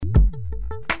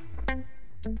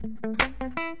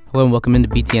Hello and welcome into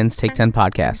BTN's Take 10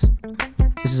 podcast.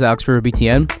 This is Alex for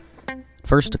BTN.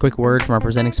 First, a quick word from our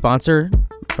presenting sponsor,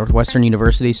 Northwestern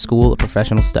University School of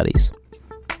Professional Studies.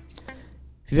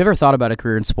 If you've ever thought about a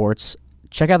career in sports,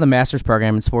 check out the Master's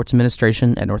Program in Sports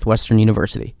Administration at Northwestern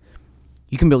University.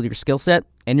 You can build your skill set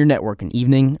and your network in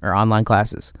evening or online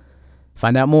classes.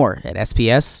 Find out more at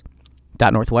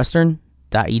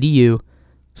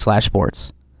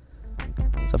sps.northwestern.edu/sports.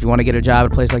 So if you want to get a job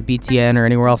at a place like BTN or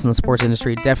anywhere else in the sports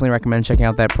industry, definitely recommend checking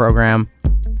out that program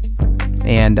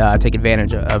and take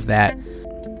advantage of that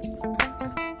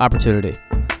opportunity.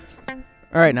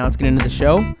 All right, now let's get into the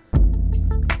show.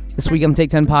 This week on the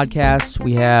Take 10 podcast,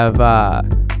 we have a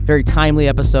very timely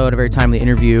episode, a very timely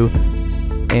interview,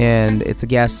 and it's a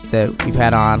guest that we've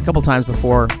had on a couple times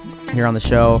before here on the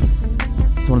show.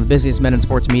 He's one of the busiest men in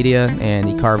sports media, and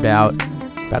he carved out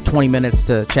about 20 minutes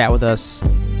to chat with us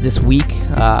this week,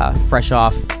 fresh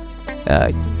off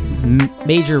a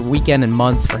major weekend and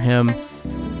month for him.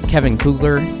 It's Kevin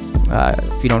Kugler.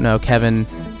 If you don't know, Kevin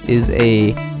is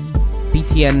a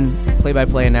BTN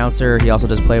play-by-play announcer. He also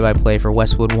does play-by-play for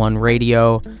Westwood One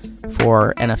Radio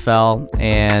for NFL,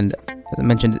 and as I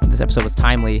mentioned, this episode was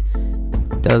timely.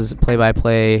 Does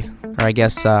play-by-play, or I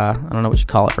guess, I don't know what you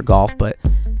call it for golf, but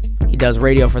he does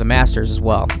radio for the Masters as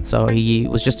well. So he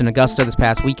was just in Augusta this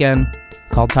past weekend,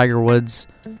 called Tiger Woods'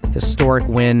 historic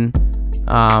win,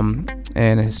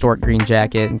 and a historic green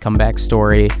jacket and comeback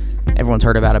story. Everyone's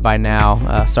heard about it by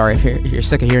now. Sorry if you're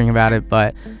sick of hearing about it,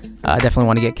 but I definitely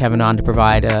want to get Kevin on to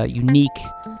provide a unique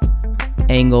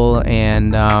angle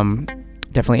and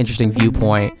definitely interesting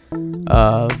viewpoint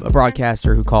of a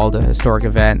broadcaster who called a historic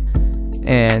event.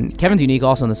 And Kevin's unique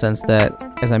also in the sense that,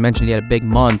 as I mentioned, he had a big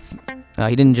month.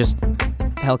 He didn't just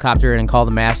helicopter in and call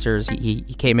the Masters. He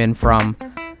came in from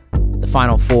the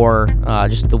Final Four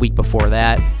just the week before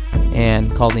that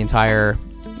and called the entire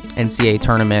NCAA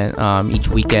tournament each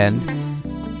weekend.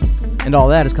 And all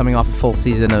that is coming off a full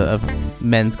season of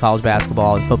men's college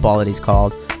basketball and football that he's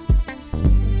called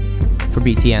for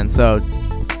BTN. So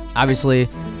obviously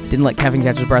didn't let Kevin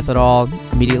catch his breath at all.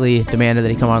 Immediately demanded that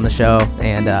he come on the show,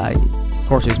 and of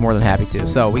course he was more than happy to.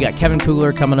 So we got Kevin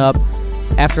Kugler coming up.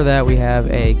 After that, we have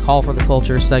a Call for the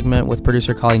Culture segment with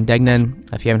producer Colleen Degnan.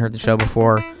 If you haven't heard the show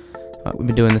before, we've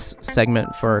been doing this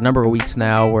segment for a number of weeks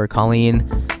now where Colleen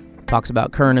talks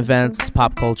about current events,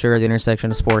 pop culture, the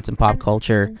intersection of sports and pop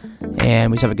culture,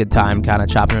 and we just have a good time kind of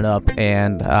chopping it up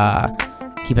and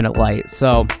keeping it light.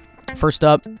 So first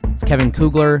up, it's Kevin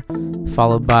Kugler,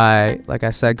 followed by, like I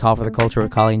said, Call for the Culture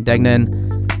with Colleen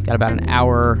Degnan. Got about an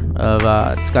hour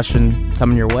of discussion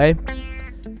coming your way,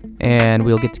 and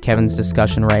we'll get to Kevin's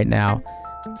discussion right now.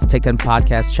 It's a Take 10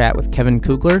 podcast chat with Kevin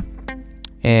Kugler,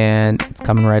 and it's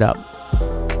coming right up.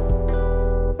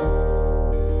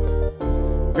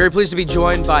 Very pleased to be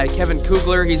joined by Kevin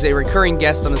Kugler. He's a recurring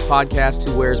guest on this podcast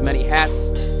who wears many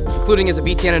hats, including as a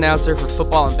BTN announcer for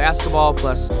football and basketball,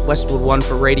 plus Westwood One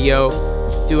for radio,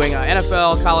 doing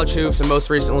NFL, college hoops, and most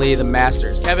recently the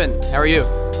Masters. Kevin, how are you?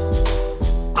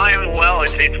 I am well.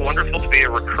 It's wonderful to be a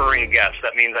recurring guest.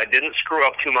 That means I didn't screw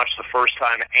up too much the first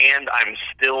time, and I'm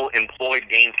still employed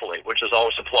gainfully, which is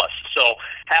always a plus. So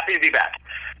happy to be back.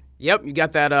 Yep, you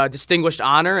got that distinguished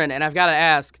honor, and I've got to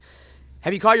ask,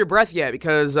 have you caught your breath yet?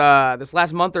 Because this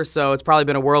last month or so, it's probably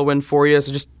been a whirlwind for you.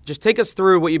 So just take us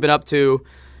through what you've been up to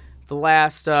the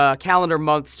last calendar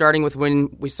month, starting with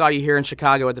when we saw you here in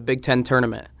Chicago at the Big Ten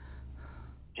tournament.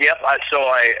 Yep.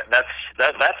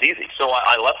 That's easy. So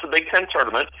I left the Big Ten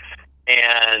tournament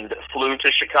and flew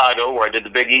to Chicago, where I did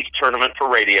the Big East tournament for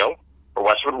radio for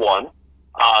Westwood One.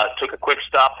 Took a quick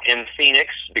stop in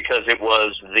Phoenix because it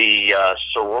was the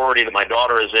sorority that my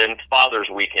daughter is in, Father's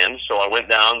Weekend. So I went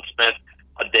down, spent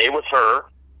a day with her,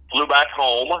 flew back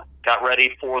home, got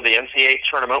ready for the NCAA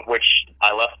tournament, which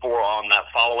I left for on that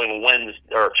following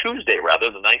Tuesday,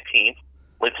 the 19th.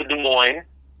 Went to Des Moines,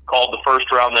 called the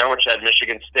first round there, which had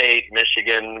Michigan State,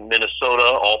 Michigan, Minnesota,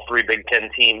 all three Big Ten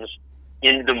teams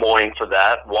in Des Moines for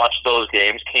that. Watched those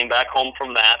games, came back home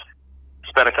from that,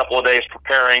 spent a couple of days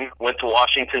preparing, went to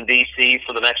Washington, D.C.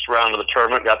 for the next round of the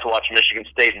tournament, got to watch Michigan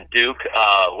State and Duke,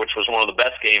 which was one of the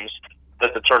best games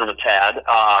that the tournament's had.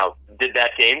 Did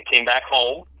that game, came back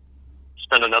home,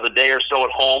 spent another day or so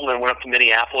at home, then went up to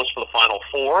Minneapolis for the Final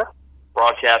Four,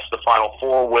 broadcast the Final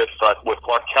Four with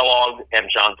Clark Kellogg and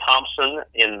John Thompson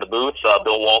in the booth,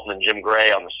 Bill Walton and Jim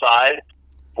Gray on the side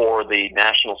for the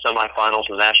national semifinals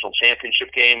and the national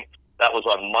championship game. That was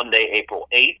on Monday, April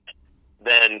 8th.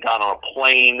 Then got on a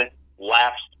plane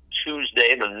last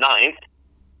Tuesday, the 9th,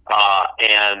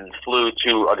 and flew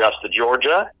to Augusta,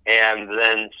 Georgia, and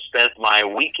then spent my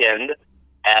weekend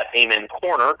at Amen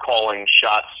Corner, calling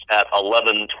shots at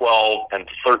 11, 12, and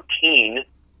 13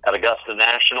 at Augusta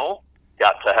National.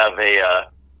 Got to have a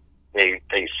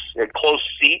close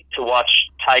seat to watch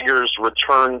Tigers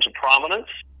return to prominence,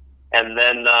 and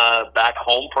then back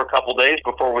home for a couple days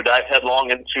before we dive headlong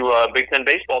into Big Ten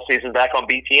baseball season back on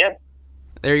BTN.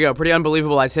 There you go. Pretty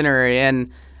unbelievable itinerary.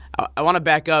 And I want to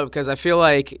back up because I feel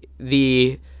like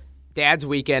the dad's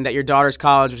weekend at your daughter's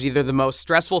college was either the most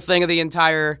stressful thing of the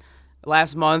entire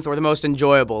last month or the most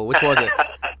enjoyable. Which was it?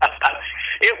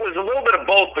 It was a little bit of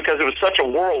both because it was such a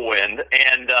whirlwind,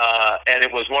 and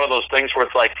it was one of those things where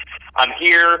it's like, I'm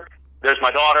here, there's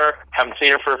my daughter, haven't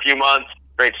seen her for a few months,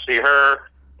 great to see her,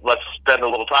 let's spend a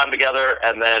little time together,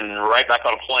 and then right back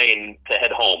on a plane to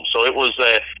head home. So it was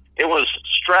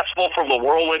stressful from the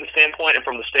whirlwind standpoint and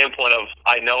from the standpoint of,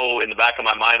 I know in the back of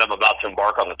my mind I'm about to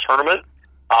embark on the tournament.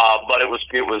 But it was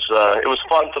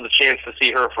fun for the chance to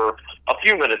see her for a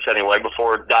few minutes anyway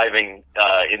before diving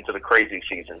into the crazy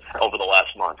season over the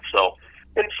last month. So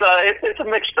it's a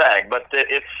mixed bag, but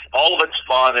it's all of it's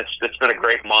fun. It's been a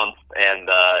great month, and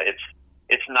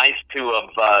it's nice to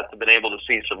have been able to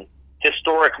see some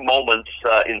historic moments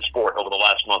in sport over the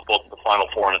last month, both at the Final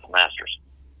Four and at the Masters.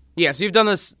 Yeah, so you've done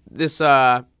this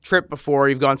trip before.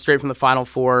 You've gone straight from the Final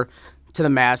Four to the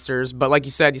Masters, but like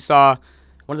you said, you saw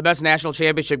one of the best national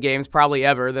championship games probably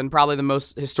ever, then probably the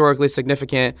most historically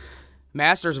significant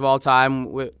Masters of all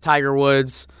time, with Tiger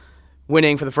Woods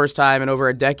winning for the first time in over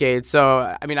a decade. So,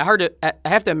 I mean, I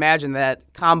have to imagine that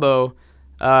combo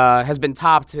has been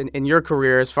topped in your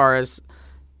career as far as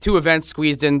two events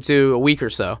squeezed into a week or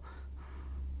so.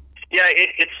 Yeah,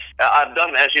 I've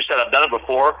done, as you said, I've done it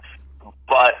before,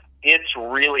 but it's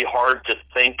really hard to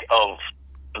think of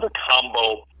the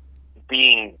combo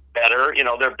being better. You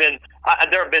know, there have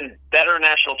been better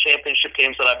national championship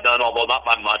games that I've done, although not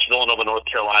by much. Villanova, North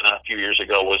Carolina a few years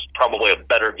ago was probably a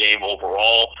better game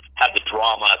overall. Had the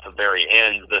drama at the very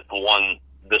end that the one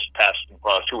this past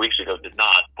 2 weeks ago did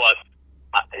not. But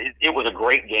it was a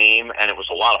great game, and it was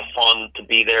a lot of fun to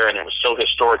be there, and it was so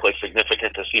historically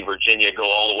significant to see Virginia go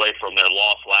all the way from their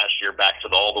loss last year back to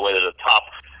all the way to the top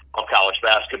of college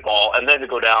basketball, and then to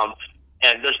go down.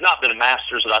 And there's not been a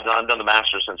Masters that I've done. I've done the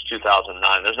Masters since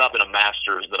 2009. There's not been a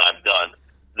Masters that I've done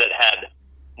that had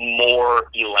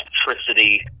more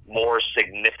electricity, more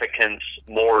significance,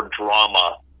 more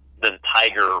drama than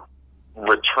Tiger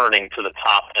returning to the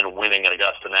top and winning at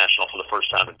Augusta National for the first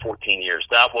time in 14 years.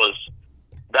 That was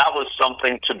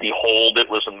something to behold. It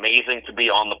was amazing to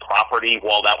be on the property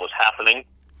while that was happening,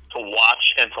 to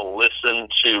watch and to listen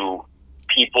to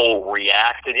people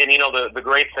react. And you know, the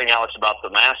great thing, Alex, about the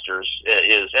Masters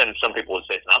is, and some people would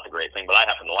say it's not the great thing, but I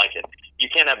happen to like it, you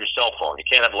can't have your cell phone. You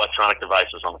can't have electronic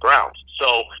devices on the grounds.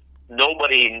 So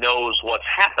nobody knows what's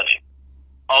happening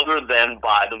other than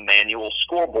by the manual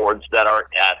scoreboards that are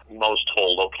at most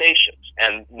hole locations.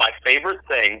 And my favorite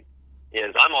thing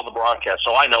is I'm on the broadcast,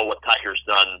 so I know what Tiger's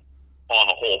done on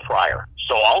a hole prior.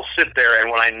 So I'll sit there, and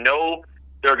when I know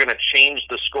they're going to change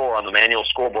the score on the manual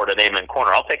scoreboard at Amen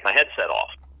Corner, I'll take my headset off.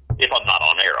 If I'm not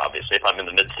on air, obviously. If I'm in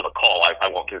the midst of a call, I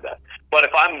won't do that. But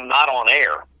if I'm not on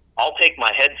air, I'll take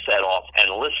my headset off and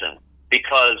listen,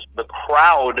 because the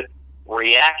crowd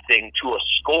reacting to a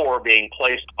score being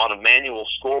placed on a manual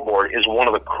scoreboard is one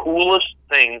of the coolest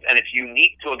things, and it's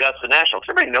unique to Augusta National,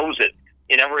 because everybody knows it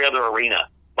in every other arena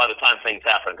by the time things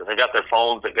happen, because they've got their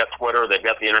phones, they've got Twitter, they've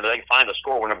got the internet, they can find the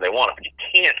score whenever they want it. But you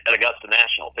can't at Augusta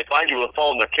National. If they find you with a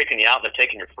phone, they're kicking you out, they're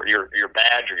taking your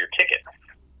badge or your ticket.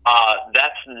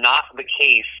 That's not the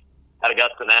case at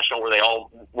Augusta National,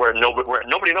 where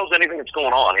nobody knows anything that's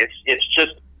going on.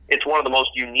 It's one of the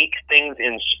most unique things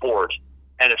in sport,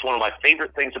 and it's one of my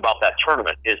favorite things about that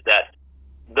tournament is that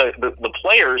the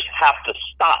players have to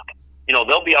stop. You know,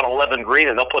 they'll be on 11 green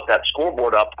and they'll put that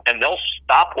scoreboard up and they'll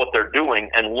stop what they're doing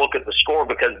and look at the score,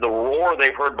 because the roar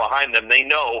they've heard behind them, they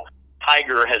know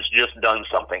Tiger has just done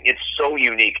something. It's so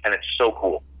unique and it's so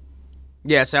cool.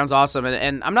 Yeah, it sounds awesome.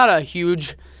 And I'm not a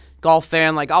huge golf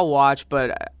fan. Like, I'll watch,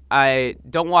 but I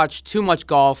don't watch too much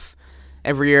golf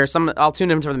every year. I'll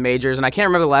tune in for the majors, and I can't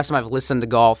remember the last time I've listened to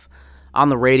golf on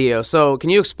the radio. So can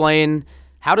you explain,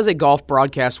 how does a golf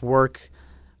broadcast work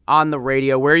on the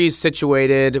radio? Where are you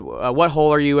situated? What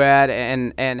hole are you at?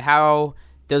 And how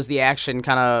does the action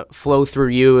kind of flow through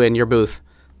you and your booth?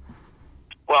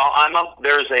 Well, I'm up.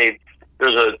 There's a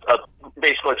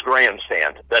basically it's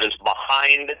grandstand that is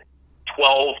behind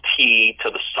 12T to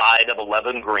the side of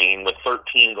 11 green, with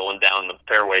 13 going down the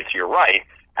fairway to your right,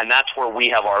 and that's where we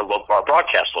have our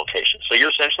broadcast location. So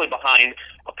you're essentially behind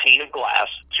a pane of glass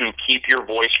to keep your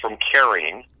voice from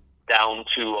carrying down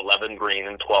to 11 green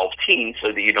and 12T,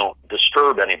 so that you don't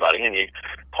disturb anybody, and you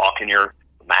talk in your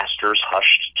Masters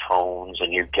hushed tones,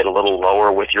 and you get a little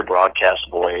lower with your broadcast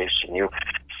voice, and you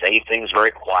say things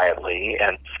very quietly,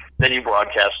 and then you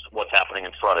broadcast what's happening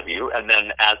in front of you, and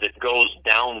then as it goes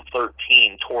down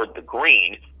 13 toward the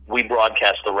green, we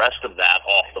broadcast the rest of that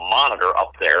off the monitor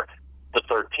up there to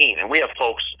 13. And we have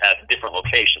folks at different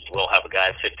locations. We'll have a guy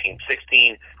at 15,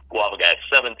 16. We'll have a guy at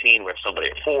 17. We have somebody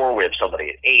at 4. We have somebody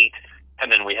at 8.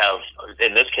 And then we have,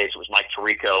 in this case, it was Mike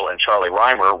Tirico and Charlie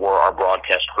Reimer were our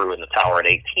broadcast crew in the tower at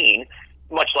 18.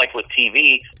 Much like with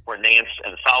TV, where Nance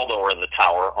and Faldo are in the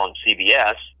tower on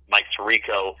CBS, Mike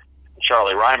Tirico and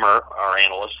Charlie Reimer, our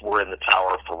analysts, were in the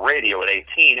tower for radio at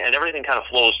 18, and everything kind of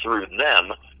flows through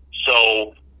them.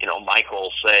 So, Mike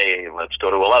will say, let's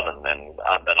go to 11, and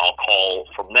then I'll call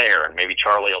from there, and maybe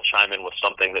Charlie will chime in with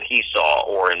something that he saw,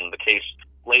 or in the case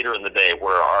later in the day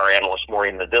where our analyst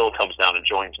Maureen Medill comes down and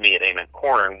joins me at Amen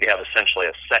Corner, and we have essentially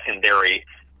a secondary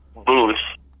booth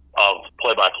of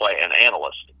play-by-play and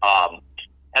analyst.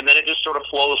 And then it just sort of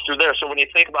flows through there. So when you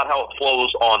think about how it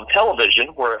flows on television,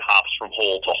 where it hops from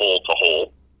hole to hole to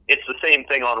hole, it's the same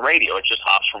thing on radio. It just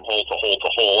hops from hole to hole to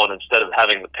hole, and instead of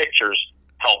having the pictures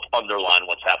help underline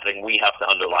what's happening, we have to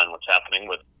underline what's happening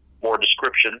with more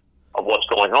description of what's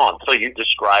going on. So you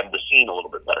describe the scene a little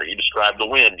bit better. You describe the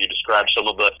wind. You describe some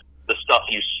of the stuff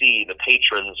you see. The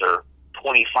patrons are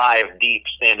 25 deep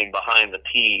standing behind the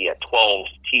tee at 12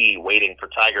 tee waiting for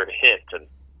Tiger to hit, and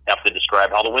have to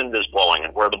describe how the wind is blowing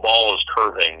and where the ball is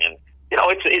curving. And,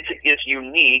 it's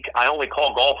unique. I only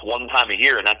call golf one time a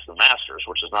year, and that's the Masters,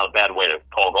 which is not a bad way to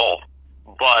call golf.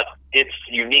 But it's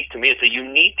unique to me. It's a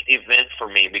unique event for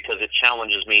me because it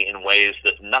challenges me in ways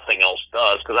that nothing else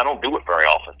does, because I don't do it very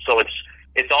often. So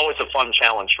it's always a fun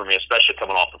challenge for me, especially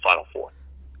coming off the Final Four.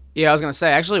 Yeah, I was going to say,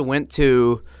 I actually went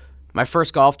to my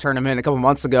first golf tournament a couple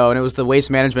months ago, and it was the Waste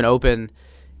Management Open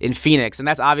in Phoenix, and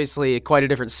that's obviously quite a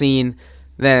different scene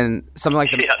than something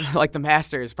like the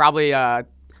Masters, probably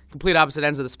complete opposite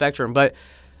ends of the spectrum. But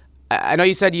I know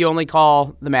you said you only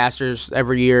call the Masters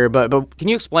every year, but can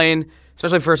you explain,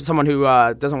 especially for someone who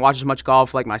doesn't watch as much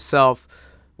golf like myself,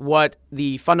 what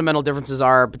the fundamental differences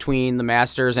are between the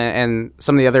Masters and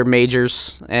some of the other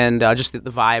majors, and just the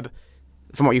vibe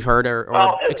from what you've heard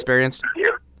or experienced?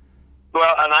 Yeah.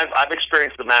 Well, and I've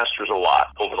experienced the Masters a lot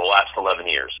over the last 11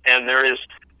 years,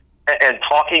 and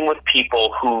talking with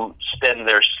people who spend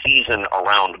their season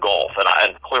around golf,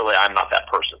 and clearly I'm not that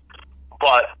person,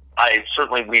 but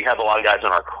we have a lot of guys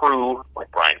on our crew, like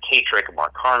Brian Katrick and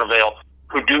Mark Carnevale,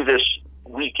 who do this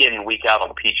week in and week out on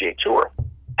the PGA Tour.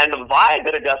 And the vibe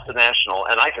at Augusta National,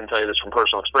 and I can tell you this from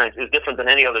personal experience, is different than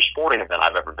any other sporting event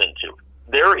I've ever been to.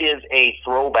 There is a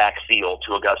throwback feel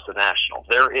to Augusta National.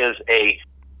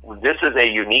 This is a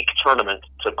unique tournament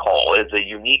to call. It's a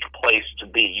unique place to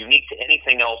be, unique to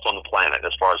anything else on the planet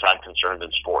as far as I'm concerned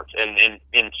in sports, and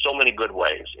in so many good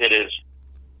ways. It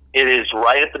is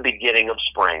right at the beginning of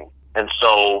spring, and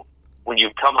so when you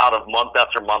come out of month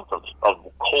after month of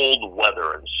cold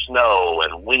weather and snow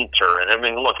and winter,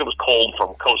 and look, it was cold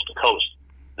from coast to coast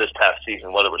this past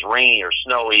season, whether it was rainy or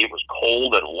snowy, it was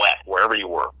cold and wet wherever you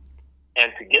were.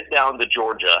 And to get down to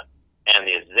Georgia, and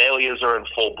the azaleas are in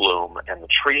full bloom, and the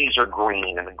trees are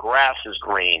green, and the grass is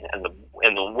green, and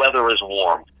the weather is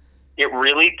warm, it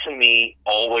really, to me,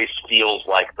 always feels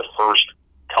like the first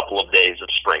couple of days of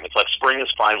spring. It's like spring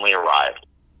has finally arrived.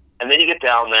 And then you get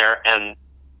down there, and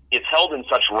it's held in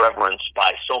such reverence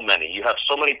by so many. You have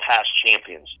so many past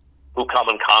champions who come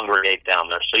and congregate down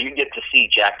there. So you get to see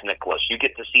Jack Nicklaus. You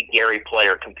get to see Gary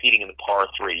Player competing in the par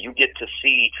 3. You get to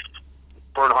see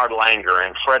Bernhard Langer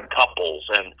and Fred Couples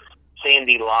and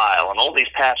Sandy Lyle and all these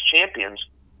past champions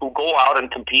who go out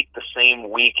and compete the same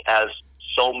week as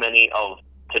so many of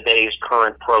today's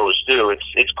current pros do.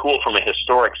 It's cool from a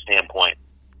historic standpoint,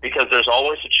 because there's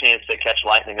always a chance they catch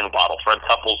lightning in a bottle. Fred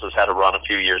Couples has had a run a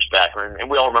few years back, and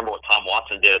we all remember what Tom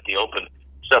Watson did at the Open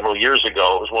several years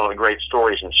ago. It was one of the great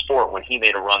stories in sport when he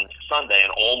made a run Sunday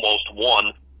and almost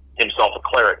won himself a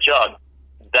claret jug.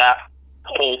 That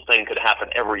whole thing could happen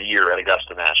every year at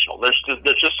Augusta National. There's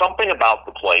just something about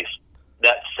the place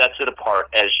that sets it apart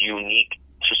as unique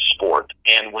to sport.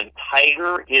 And when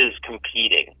Tiger is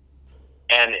competing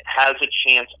and has a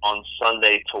chance on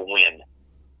Sunday to win,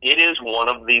 it is one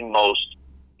of the most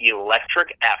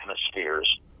electric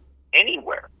atmospheres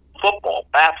anywhere. Football,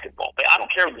 basketball, I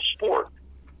don't care the sport.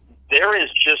 There is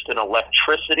just an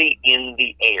electricity in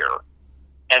the air.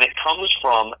 And it comes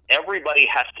from everybody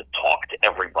has to talk to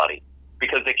everybody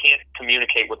because they can't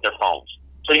communicate with their phones.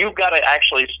 So you've got to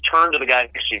actually turn to the guy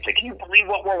next to you and say, can you believe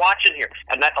what we're watching here?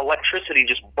 And that electricity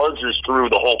just buzzes through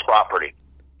the whole property.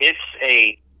 It's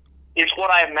what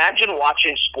I imagine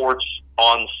watching sports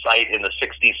on site in the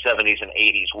 60s, 70s, and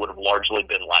 80s would have largely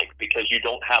been like, because you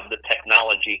don't have the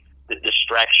technology that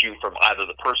distracts you from either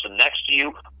the person next to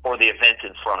you or the event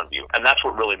in front of you. And that's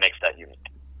what really makes that unique.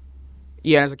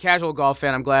 Yeah, and as a casual golf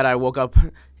fan, I'm glad I woke up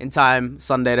in time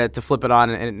Sunday to flip it on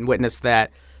and witness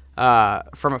that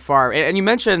from afar. And you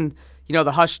mentioned,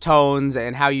 the hushed tones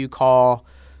and how you call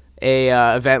a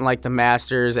event like the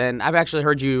Masters. And I've actually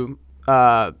heard you,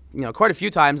 quite a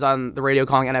few times on the radio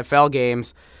calling NFL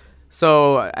games.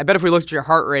 So I bet if we looked at your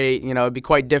heart rate, it'd be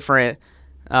quite different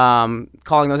calling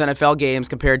those NFL games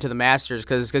compared to the Masters,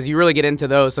 because you really get into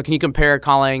those. So can you compare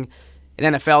calling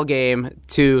an NFL game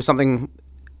to something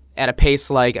at a pace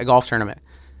like a golf tournament?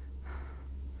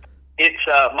 It's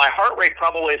my heart rate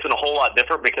probably isn't a whole lot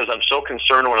different, because I'm so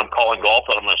concerned when I'm calling golf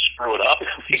that I'm going to screw it up,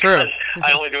 because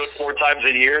I only do it 4 times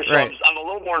a year. So right. I'm a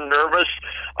little more nervous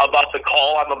about the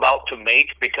call I'm about to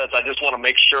make, because I just want to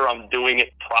make sure I'm doing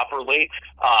it properly.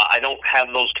 I don't have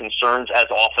those concerns as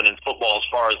often in football as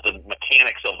far as the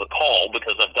mechanics of the call,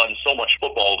 because I've done so much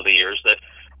football over the years that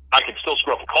I could still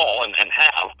screw up a call and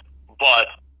have, but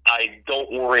I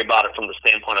don't worry about it from the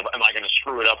standpoint of, am I going to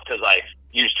screw it up because I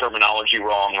use terminology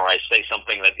wrong or I say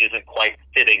something that isn't quite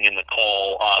fitting in the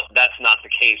call. That's not the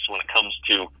case when it comes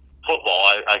to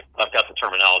football. I've got the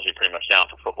terminology pretty much down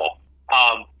for football.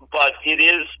 But it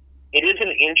is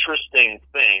an interesting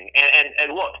thing.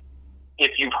 And look,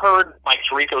 if you've heard Mike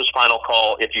Tirico's final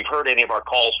call, if you've heard any of our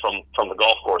calls from the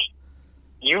golf course,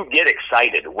 you get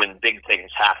excited when big things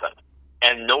happen.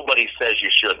 And nobody says you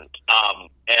shouldn't.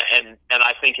 And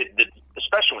I think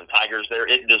especially when Tiger's there,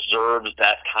 it deserves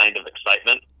that kind of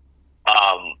excitement.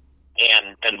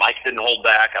 And Mike didn't hold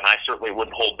back, and I certainly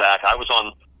wouldn't hold back. I was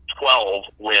on 12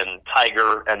 when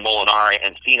Tiger and Molinari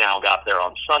and Finau got there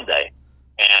on Sunday,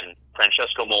 and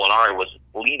Francesco Molinari was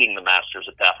leading the Masters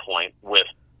at that point with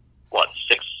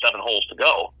 6, 7 holes to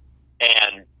go,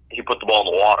 and he put the ball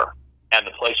in the water, and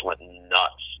the place went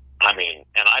nuts. I mean,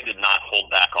 and I did not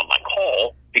hold back on my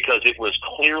call, because it was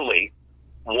clearly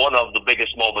one of the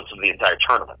biggest moments of the entire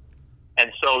tournament.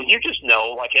 And so you just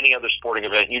know, like any other sporting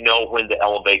event, you know when to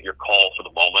elevate your call for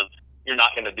the moment. You're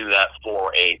not going to do that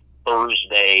for a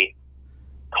Thursday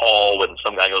call when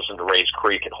some guy goes into Rays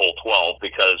Creek at hole 12,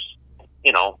 because,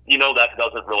 you know that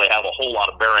doesn't really have a whole lot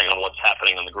of bearing on what's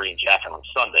happening on the green jacket on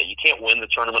Sunday. You can't win the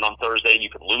tournament on Thursday. You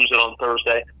can lose it on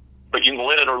Thursday, but you can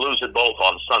win it or lose it both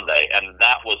on Sunday, and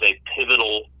that was a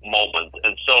pivotal moment.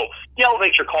 And so you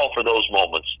elevate your call for those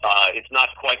moments. It's not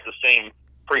quite the same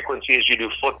frequency as you do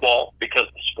football, because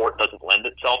the sport doesn't lend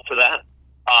itself to that.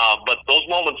 But those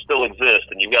moments still exist,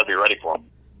 and you've got to be ready for them.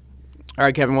 All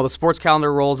right, Kevin. Well, the sports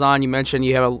calendar rolls on. You mentioned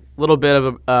you have a little bit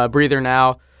of a breather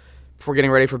now before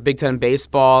getting ready for Big Ten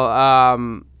baseball.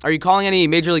 Are you calling any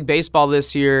Major League Baseball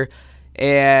this year?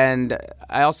 And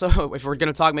I also, if we're going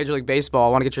to talk Major League Baseball,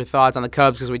 I want to get your thoughts on the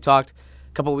Cubs, because we talked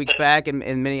a couple of weeks back in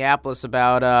Minneapolis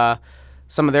about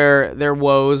some of their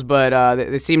woes, but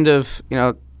they seem to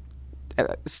have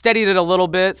steadied it a little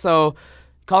bit. So,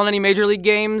 calling any Major League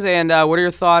games, and what are your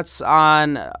thoughts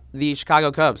on the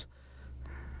Chicago Cubs?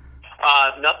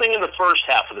 Nothing in the first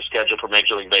half of the schedule for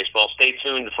Major League Baseball. Stay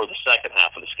tuned for the second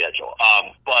half of the schedule.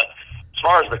 But as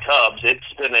far as the Cubs,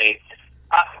 it's been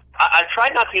I try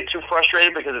not to get too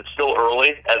frustrated, because it's still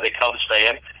early as a Cubs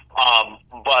fan.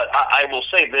 But I will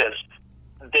say this.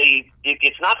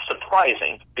 It's not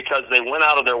surprising, because they went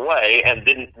out of their way and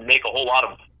didn't make a whole lot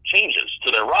of changes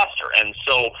to their roster. And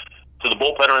so, to the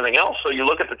bullpen or anything else. So you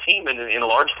look at the team, and in a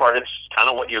large part, it's kind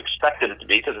of what you expected it to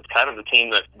be, because it's kind of the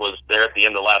team that was there at the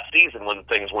end of last season when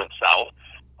things went south.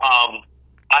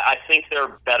 I think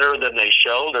they're better than they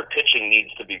show. Their pitching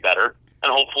needs to be better.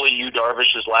 And hopefully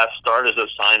Darvish's last start is a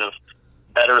sign of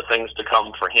better things to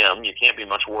come for him. You can't be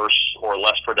much worse or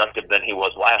less productive than he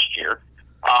was last year.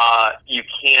 You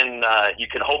can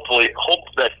hopefully hope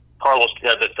that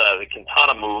the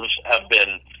Quintana moves have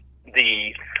been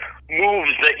the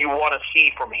moves that you want to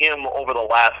see from him over the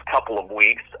last couple of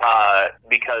weeks,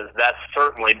 because that's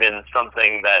certainly been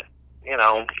something that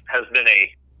has been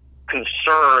a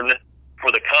concern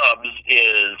for the Cubs,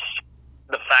 is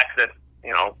the fact that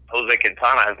Jose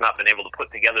Quintana has not been able to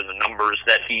put together the numbers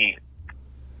that he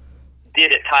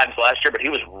did at times last year, but he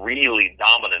was really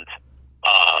dominant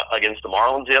against the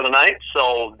Marlins the other night.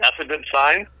 So that's a good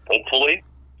sign, hopefully,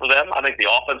 for them. I think the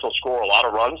offense will score a lot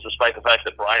of runs, despite the fact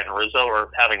that Bryant and Rizzo are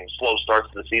having slow starts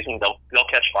to the season. They'll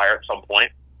catch fire at some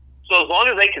point. So as long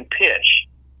as they can pitch,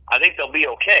 I think they'll be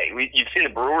okay. You've seen the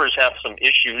Brewers have some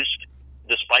issues,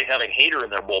 despite having Hader in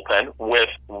their bullpen, with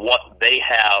what they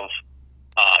have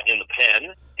in the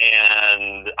pen,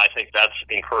 and I think that's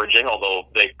encouraging, although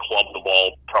they club the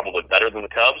ball probably better than the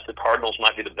Cubs. The Cardinals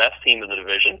might be the best team in the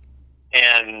division,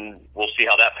 and we'll see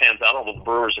how that pans out. Although the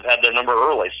Brewers have had their number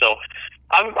early, so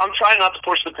I'm trying not to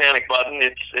push the panic button.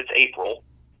 It's April,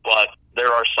 but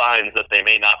there are signs that they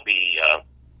may not be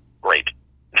great.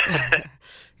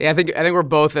 Yeah, I think we're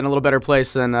both in a little better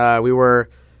place than we were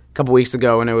a couple weeks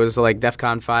ago when it was like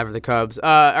DEFCON 5 of the Cubs. All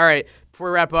right, before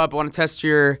we wrap up, I want to test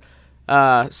your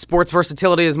sports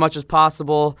versatility as much as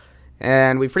possible,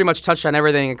 and we've pretty much touched on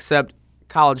everything except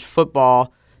college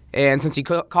football. And since you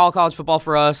call college football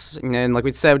for us, and like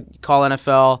we said, call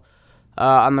NFL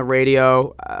on the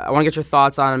radio, I want to get your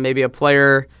thoughts on maybe a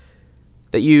player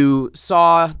that you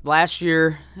saw last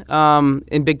year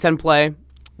in Big Ten play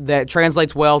that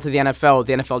translates well to the NFL, with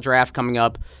the NFL draft coming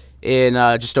up in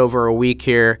just over a week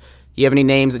here. Do you have any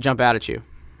names that jump out at you?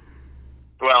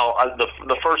 Well,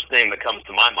 the first name that comes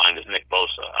to my mind is Nick Bosa.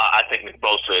 I think Nick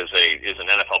Bosa is an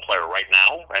NFL player right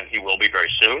now, and he will be very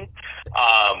soon.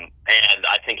 And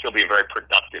I think he'll be a very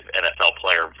productive NFL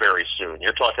player very soon.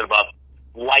 You're talking about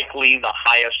likely the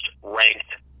highest ranked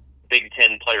Big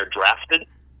Ten player drafted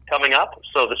coming up.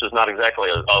 So this is not exactly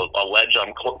a ledge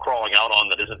I'm crawling out on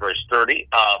that isn't very sturdy.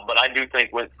 But I do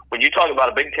think when you talk about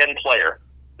a Big Ten player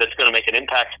that's going to make an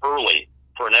impact early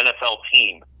for an NFL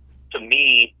team, to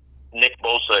me, Nick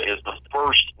Bosa is the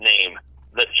first name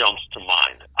that jumps to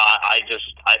mind. I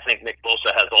think Nick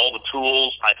Bosa has all the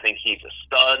tools. I think he's a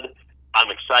stud. I'm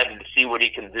excited to see what he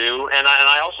can do. And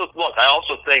I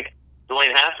also think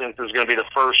Dwayne Haskins is going to be the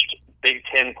first Big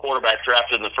Ten quarterback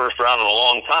drafted in the first round in a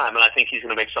long time, and I think he's going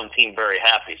to make some team very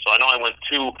happy. So I know I went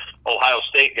 2 Ohio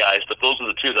State guys, but those are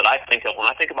the 2 that I think of. When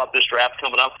I think about this draft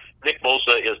coming up, Nick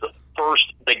Bosa is the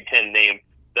first Big Ten name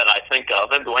that I think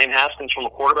of. And Dwayne Haskins, from a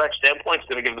quarterback standpoint, is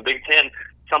going to give the Big Ten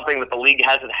something that the league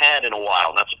hasn't had in a while,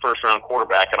 and that's a first-round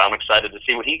quarterback, and I'm excited to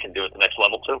see what he can do at the next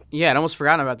level, too. Yeah, I'd almost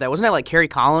forgotten about that. Wasn't that like Kerry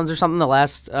Collins or something the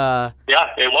last Yeah,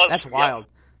 it was. That's wild.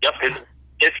 Yep.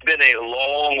 It's been a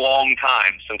long, long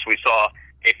time since we saw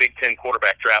a Big Ten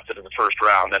quarterback drafted in the first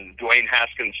round, and Dwayne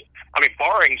Haskins,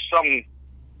 barring some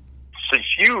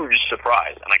huge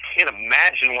surprise, and I can't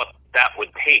imagine what that would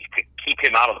take to keep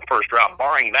him out of the first round.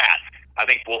 Barring that, I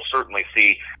think we'll certainly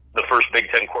see the first Big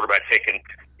Ten quarterback taken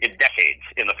in decades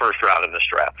in the first round in this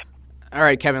draft. All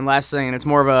right, Kevin, last thing, and it's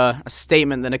more of a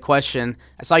statement than a question.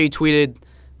 I saw you tweeted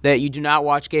that you do not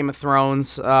watch Game of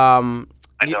Thrones. I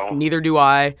don't. Neither do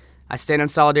I. I stand in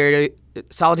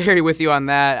solidarity with you on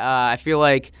that. I feel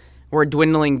like we're a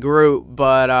dwindling group,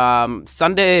 but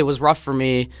Sunday was rough for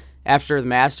me after the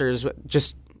Masters,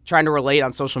 just trying to relate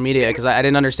on social media because I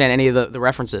didn't understand any of the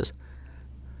references.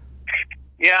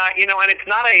 Yeah, and it's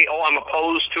not I'm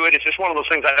opposed to it. It's just one of those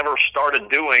things I never started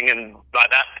doing, and by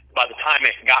the time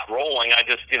it got rolling, I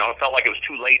just, it felt like it was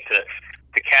too late to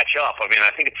catch up.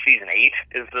 I think it's season 8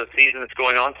 is the season that's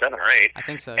going on, 7 or 8. I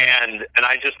think so. And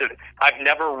I've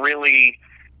never really,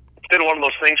 it's been one of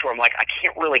those things where I'm like, I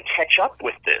can't really catch up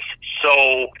with this.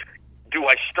 So do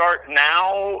I start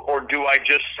now, or do I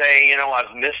just say,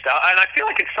 I've missed out? And I feel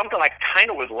like it's something I kind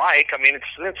of would like.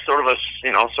 It's sort of a,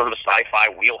 sort of a sci-fi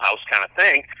wheelhouse kind of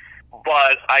thing.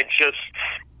 But I just,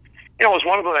 it was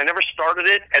one of those, I never started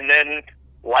it, and then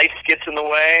life gets in the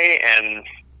way, and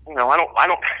I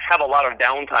don't have a lot of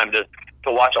downtime to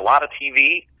watch a lot of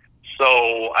TV,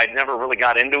 so I never really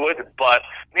got into it. But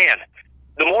man,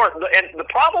 the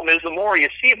problem is, the more you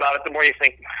see about it, the more you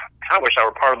think, I wish I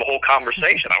were part of the whole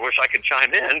conversation. I wish I could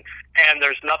chime in, and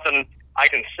there's nothing I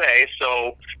can say.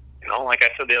 So, like I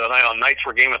said the other night, on nights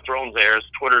where Game of Thrones airs,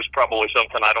 Twitter's probably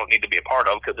something I don't need to be a part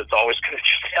of, because it's always going to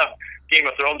just have Game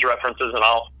of Thrones references, and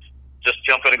I'll just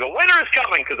jump in and go, winter is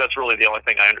coming, because that's really the only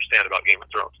thing I understand about Game of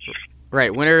Thrones.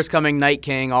 Right, winter is coming, Night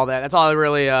King, all that. That's all I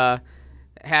really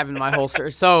have in my holster.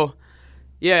 So,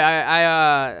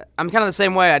 yeah, I'm kind of the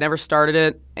same way. I never started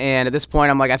it, and at this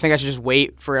point, I'm like, I think I should just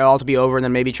wait for it all to be over and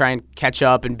then maybe try and catch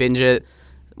up and binge it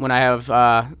when I have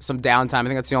some downtime. I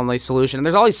think that's the only solution. And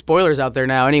there's all these spoilers out there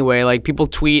now anyway. Like, people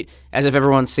tweet as if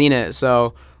everyone's seen it,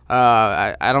 so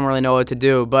I don't really know what to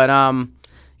do. But,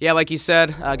 yeah, like you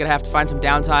said, going to have to find some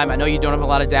downtime. I know you don't have a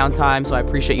lot of downtime, so I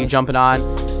appreciate you jumping on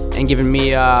and giving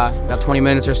me about 20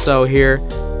 minutes or so here.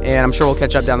 And I'm sure we'll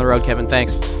catch up down the road, Kevin.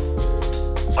 Thanks.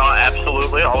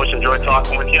 Absolutely. I always enjoy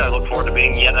talking with you. I look forward to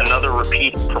being yet another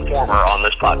repeat performer on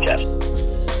this podcast.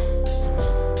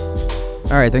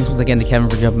 All right. Thanks once again to Kevin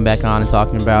for jumping back on and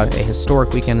talking about a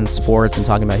historic weekend in sports and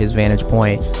talking about his vantage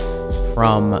point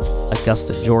from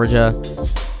Augusta, Georgia.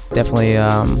 Definitely,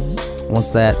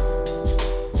 once that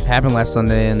happened last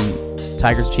Sunday and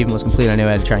Tigers' achievement was complete, I knew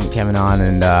I had to try and get Kevin on,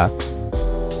 and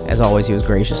as always, he was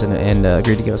gracious and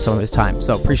agreed to give us some of his time.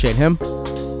 So appreciate him.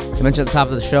 As I mentioned at the top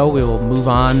of the show, we will move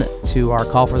on to our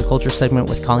Call for the Culture segment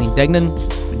with Colleen Degnan.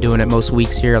 We're doing it most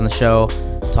weeks here on the show.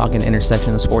 talking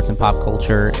intersection of sports and pop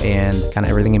culture and kind of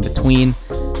everything in between,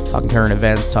 talking current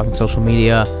events, talking social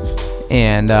media,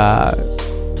 and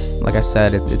like I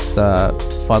said, it's a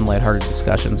fun, lighthearted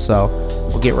discussion, so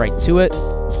we'll get right to it.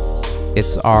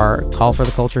 It's our Call for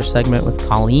the Culture segment with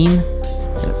Colleen,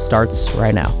 and it starts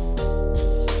right now.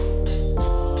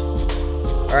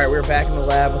 All right, we're back in the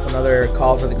lab with another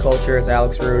Call for the Culture. It's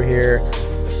Alex Rue here,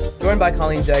 joined by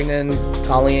Colleen Degnan.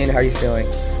 Colleen, how are you feeling?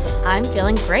 I'm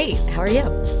feeling great. How are you?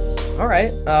 All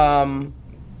right. I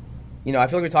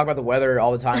feel like we talk about the weather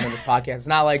all the time on this podcast. It's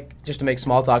not like just to make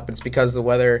small talk, but it's because the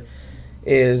weather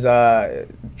is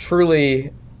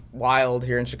truly wild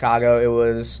here in Chicago. It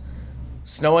was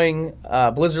snowing,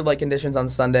 blizzard-like conditions on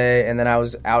Sunday, and then I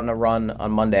was out on a run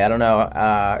on Monday. I don't know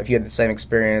if you had the same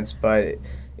experience, but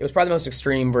it was probably the most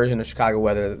extreme version of Chicago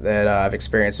weather that I've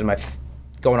experienced in my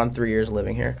going on 3 years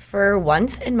living here. For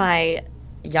once in my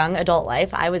young adult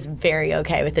life, I was very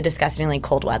okay with the disgustingly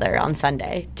cold weather on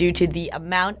Sunday due to the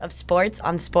amount of sports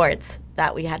on sports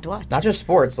that we had to watch. Not just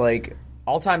sports, like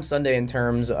all-time Sunday in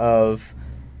terms of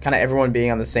kind of everyone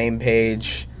being on the same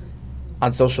page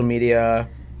on social media,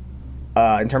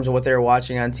 in terms of what they were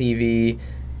watching on TV.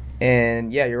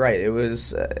 And yeah, you're right. It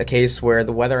was a case where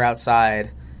the weather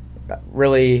outside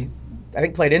really, I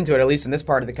think, played into it, at least in this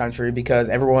part of the country, because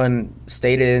everyone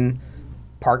stayed in,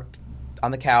 parked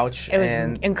on the couch. It was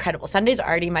incredible. Sunday's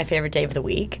already my favorite day of the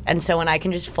week, and so when I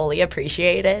can just fully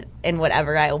appreciate it in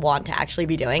whatever I want to actually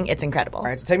be doing, it's incredible. All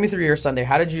right, so take me through your Sunday.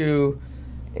 How did you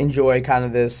enjoy kind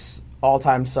of this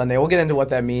all-time Sunday? We'll get into what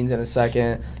that means in a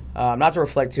second. Not to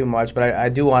reflect too much, but I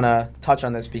do want to touch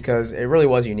on this because it really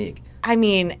was unique. I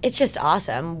mean, it's just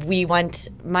awesome.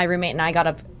 My roommate and I got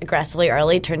up aggressively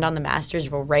early, turned on the Masters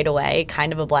right away.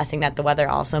 Kind of a blessing that the weather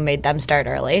also made them start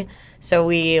early. So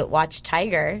we watched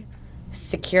Tiger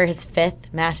secure his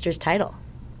 5th Masters title.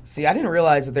 See, I didn't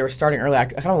realize that they were starting early. I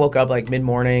kind of woke up like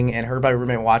mid-morning and heard my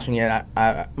roommate watching it.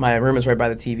 My room is right by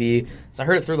the TV, so I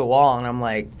heard it through the wall, and I'm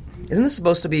like, isn't this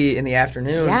supposed to be in the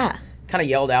afternoon? Yeah. Kind of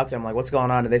yelled out to him, like, what's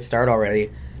going on? Did they start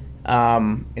already?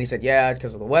 And he said, yeah,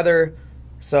 because of the weather.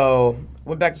 So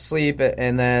went back to sleep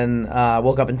and then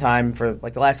woke up in time for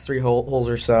like the last 3 holes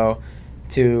or so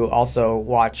to also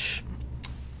watch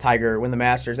Tiger win the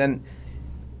Masters. And,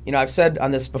 I've said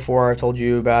on this before, I've told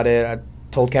you about it. I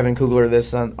told Kevin Kugler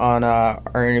this on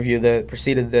our interview that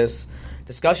preceded this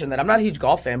discussion, that I'm not a huge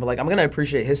golf fan, but like I'm going to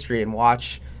appreciate history and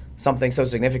watch something so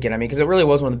significant. I mean, because it really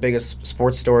was one of the biggest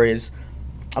sports stories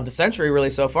of the century, really,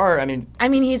 so far. I mean,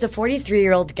 he's a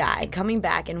 43-year-old guy coming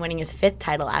back and winning his 5th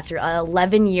title after an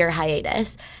 11-year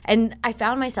hiatus. And I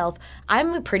found myself,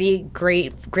 I'm a pretty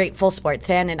grateful sports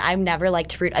fan, and I've never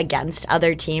liked to root against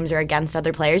other teams or against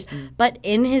other players. But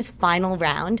in his final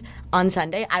round on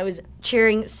Sunday, I was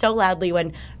cheering so loudly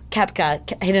when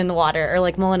Koepka hit in the water, or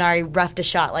like Molinari roughed a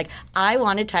shot. Like, I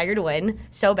wanted Tiger to win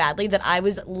so badly that I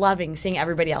was loving seeing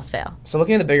everybody else fail. So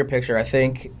looking at the bigger picture, I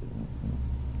think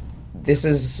this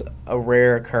is a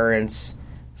rare occurrence,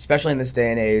 especially in this day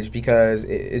and age, because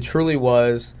it truly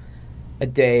was a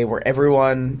day where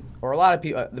everyone, or a lot of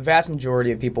people, the vast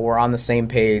majority of people were on the same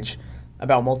page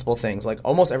about multiple things. Like,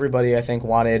 almost everybody, I think,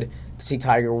 wanted to see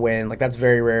Tiger win. Like, that's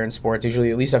very rare in sports. Usually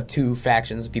you at least have 2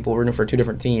 factions, people rooting for 2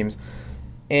 different teams.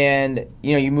 And,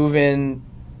 you move in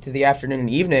to the afternoon and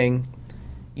evening,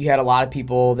 you had a lot of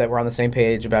people that were on the same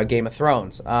page about Game of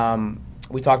Thrones.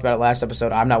 We talked about it last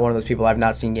episode. I'm not one of those people. I've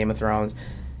not seen Game of Thrones.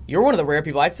 You're one of the rare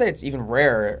people. I'd say it's even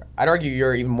rarer. I'd argue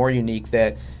you're even more unique,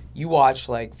 that you watch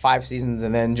like 5 seasons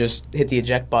and then just hit the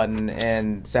eject button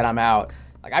and said, I'm out.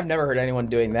 Like, I've never heard anyone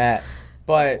doing that.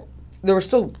 But there were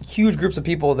still huge groups of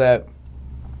people that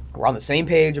were on the same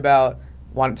page about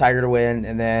wanting Tiger to win,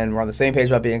 and then we're on the same page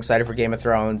about being excited for Game of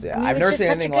Thrones. I've never seen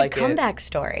anything like it. It was just such a good comeback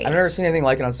story. I've never seen anything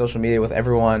like it on social media, with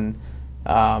everyone,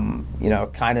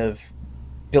 kind of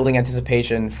building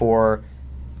anticipation for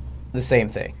the same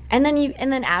thing. And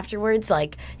then afterwards,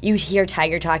 like, you hear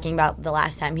Tiger talking about the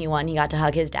last time he won, he got to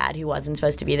hug his dad, who wasn't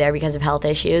supposed to be there because of health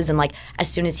issues. And like, as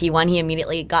soon as he won, he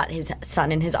immediately got his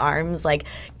son in his arms. Like,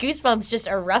 goosebumps just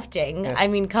erupting. Yeah. I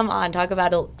mean, come on, talk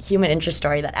about a human interest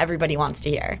story that everybody wants to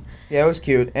hear. Yeah, it was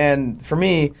cute. And for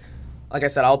me, like I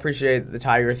said, I'll appreciate the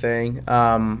Tiger thing,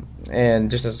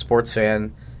 and just as a sports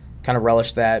fan, kind of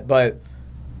relish that. But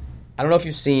I don't know if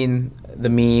you've seen the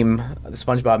meme, the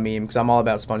SpongeBob meme, because I'm all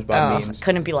about SpongeBob memes.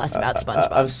 Couldn't be less about SpongeBob.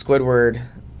 Of Squidward.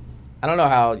 I don't know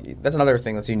how. That's another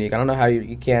thing that's unique. I don't know how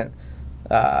you can't.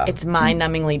 It's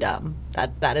mind-numbingly dumb.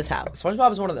 That is how.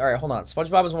 SpongeBob is one of the. All right, hold on.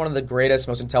 SpongeBob is one of the greatest,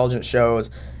 most intelligent shows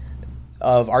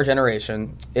of our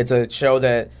generation. It's a show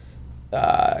that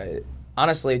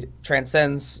honestly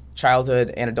transcends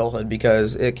childhood and adulthood,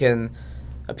 because it can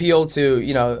appeal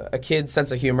to, a kid's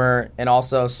sense of humor and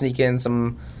also sneak in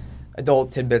some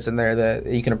adult tidbits in there that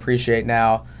you can appreciate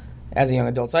now as a young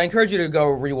adult. So I encourage you to go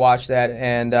rewatch that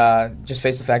and just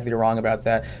face the fact that you're wrong about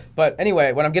that. But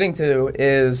anyway, what I'm getting to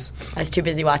is... I was too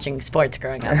busy watching sports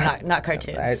growing up, not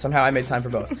cartoons. Somehow I made time for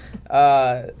both.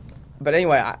 But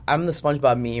anyway, I'm the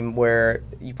SpongeBob meme where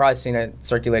you've probably seen it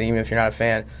circulating even if you're not a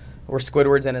fan, where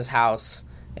Squidward's in his house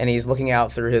and he's looking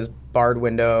out through his barred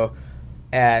window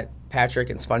at Patrick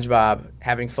and SpongeBob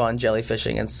having fun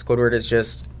jellyfishing, and Squidward is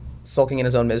just sulking in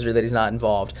his own misery that he's not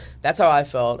involved. That's how I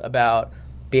felt about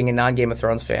being a non-Game of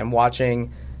Thrones fan,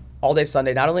 watching All Day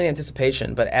Sunday, not only in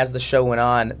anticipation, but as the show went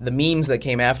on, the memes that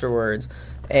came afterwards,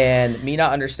 and me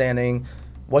not understanding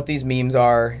what these memes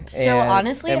are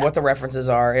honestly, and what the references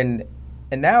are. And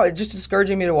now it's just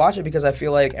discouraging me to watch it because I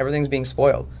feel like everything's being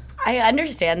spoiled. I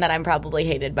understand that I'm probably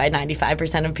hated by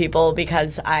 95% of people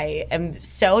because I am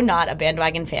so not a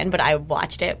bandwagon fan, but I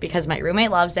watched it because my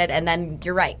roommate loves it. And then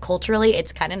you're right, culturally,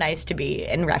 it's kind of nice to be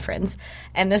in reference.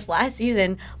 And this last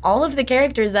season, all of the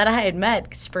characters that I had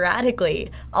met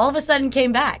sporadically all of a sudden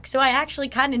came back. So I actually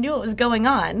kind of knew what was going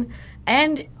on.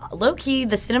 And low-key,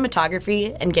 the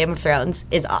cinematography in Game of Thrones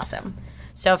is awesome.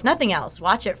 So if nothing else,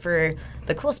 watch it for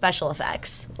the cool special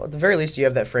effects. Well, at the very least, you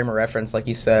have that frame of reference, like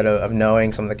you said, of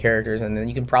knowing some of the characters, and then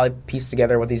you can probably piece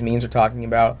together what these memes are talking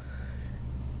about.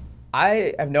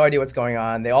 I have no idea what's going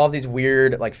on. They all have these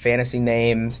weird, fantasy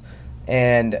names,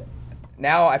 and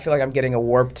now I feel like I'm getting a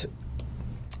warped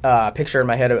picture in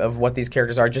my head of what these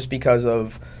characters are just because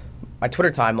of my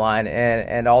Twitter timeline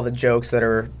and all the jokes that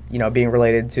are, being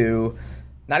related to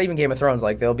not even Game of Thrones.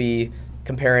 Like, they'll be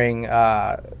comparing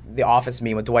the Office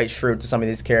meme with Dwight Schrute to some of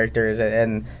these characters,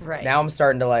 and right. Now I'm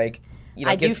starting to I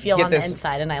do feel on the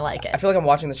inside, and I like it. I feel like I'm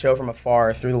watching the show from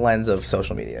afar through the lens of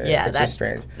social media. Yeah, it's just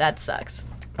strange. That sucks.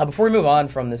 Before we move on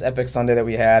from this epic Sunday that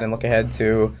we had and look ahead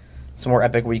to some more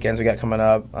epic weekends we got coming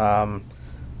up,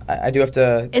 I do have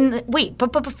to...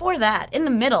 But before that, in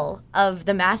the middle of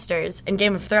the Masters and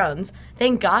Game of Thrones,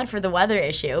 thank God for the weather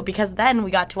issue, because then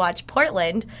we got to watch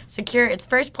Portland secure its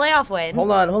first playoff win.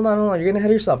 Hold on. You're getting ahead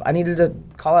of yourself. I needed to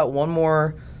call out one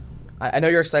more... I know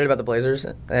you're excited about the Blazers,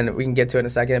 and we can get to it in a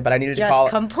second, but I needed to call...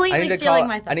 completely stealing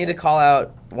my thunder. I need to call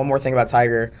out one more thing about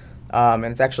Tiger, and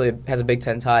it's actually has a Big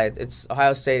Ten tie. It's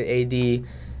Ohio State AD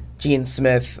Gene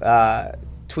Smith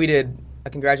tweeted a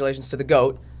congratulations to the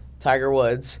GOAT, Tiger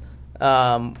Woods,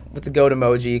 with the GOAT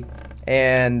emoji,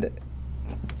 and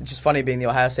it's just funny being the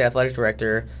Ohio State athletic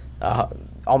director,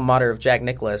 alma mater of Jack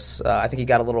Nicklaus. I think he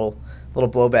got a little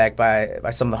blowback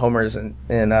by some of the homers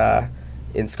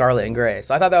in Scarlet and Gray.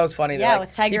 So I thought that was funny. Yeah,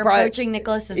 with Tiger approaching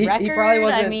Nicklaus's record. He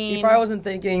probably wasn't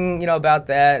thinking about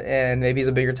that, and maybe he's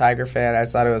a bigger Tiger fan. I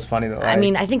just thought it was funny.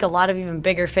 I think a lot of even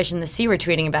bigger fish in the sea were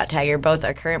tweeting about Tiger, both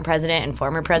our current president and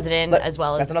former president, as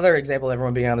well as... That's another example of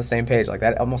everyone being on the same page.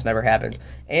 That almost never happens.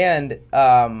 And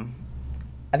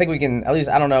I think we can, at least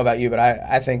I don't know about you, but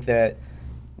I think that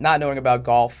not knowing about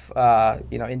golf,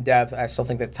 in depth, I still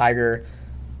think that Tiger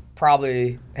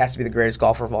probably has to be the greatest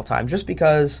golfer of all time, just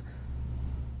because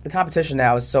the competition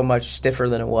now is so much stiffer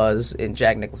than it was in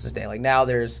Jack Nicklaus's day. Now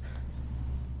there's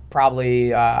probably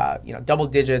double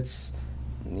digits,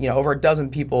 over a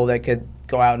dozen people that could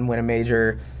go out and win a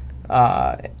major.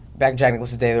 Back in Jack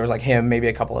Nicklaus's day, there was him, maybe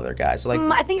a couple other guys. So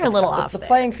I think you're a little off. The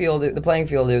playing field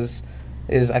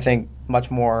is I think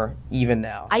much more even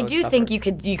now. So I do think you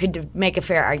could make a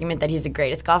fair argument that he's the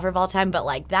greatest golfer of all time,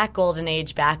 but that golden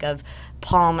age back of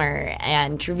Palmer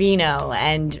and Trevino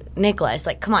and Nicklaus,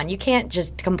 come on, you can't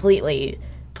just completely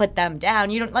put them down.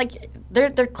 You don't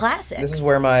they're classics. This is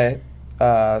where my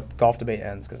golf debate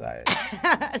ends because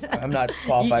I'm not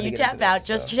qualified. You to get tap into out. This,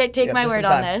 just so. take my word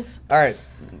on this. All right,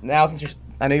 now since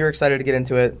I know you're excited to get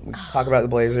into it, we can talk about the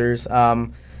Blazers.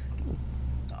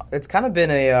 It's kind of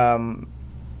been a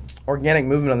organic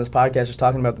movement on this podcast, just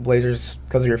talking about the Blazers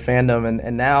because of your fandom,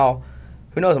 and now,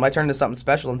 who knows, it might turn into something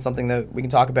special and something that we can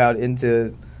talk about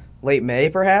into late May,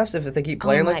 perhaps, if they keep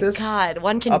playing like this. Oh, my God.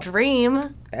 One can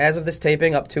dream. As of this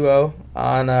taping, up 2-0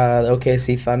 on the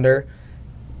OKC Thunder.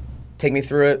 Take me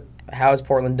through it. How has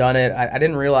Portland done it? I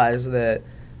didn't realize that...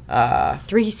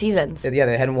 3 seasons. Yeah,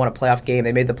 they hadn't won a playoff game.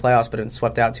 They made the playoffs, but it been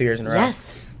swept out 2 years in a row.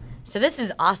 Yes. So this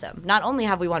is awesome. Not only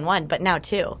have we won 1, but now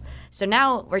 2. So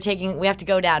now we have to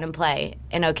go down and play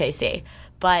in OKC.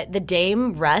 But the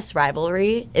Dame-Russ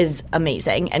rivalry is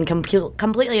amazing, and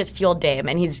completely has fueled Dame,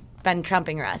 and he's been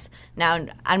trumping Russ. Now,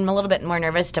 I'm a little bit more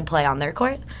nervous to play on their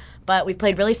court, but we've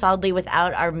played really solidly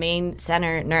without our main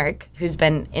center, Nurk, who's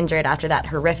been injured after that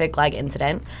horrific leg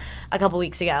incident a couple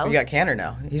weeks ago. You got Canner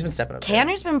now. He's been stepping up.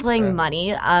 Canner's been playing money.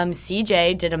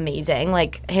 CJ did amazing.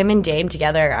 Him and Dame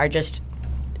together are just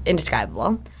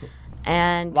indescribable.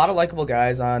 And A lot of likable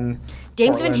guys on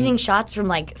Dame's Portland. been hitting shots from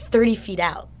like 30 feet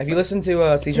out. Have you listened to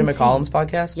CJ McCollum's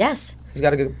podcast? Yes. He's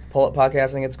got a good pull-up podcast,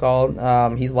 I think it's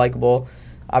called. He's likable.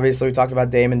 Obviously, we talked about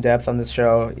Dame in depth on this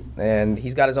show, and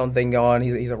he's got his own thing going.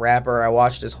 He's a rapper. I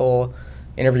watched his whole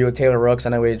interview with Taylor Rooks. I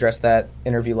know we addressed that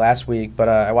interview last week, but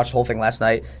I watched the whole thing last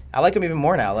night. I like him even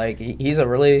more now. Like he's a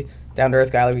really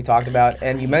down-to-earth guy like we talked about.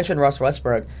 And you mentioned Russ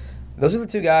Westbrook. Those are the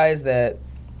two guys that,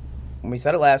 when we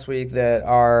said it last week, that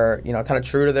are kind of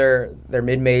true to their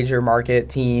mid-major market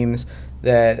teams,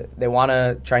 that they want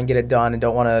to try and get it done and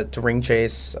don't want to ring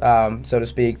chase, so to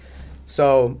speak.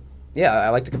 So, yeah, I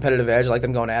like the competitive edge. I like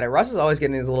them going at it. Russ is always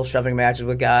getting these little shoving matches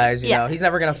with guys. You know, he's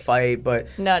never going to fight, but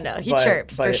No, he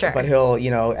chirps for sure. But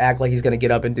he'll act like he's going to get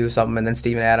up and do something, and then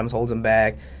Steven Adams holds him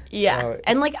back. Yeah, So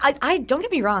and like I don't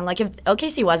get me wrong. Like if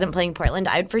OKC wasn't playing Portland,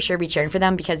 I'd for sure be cheering for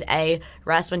them because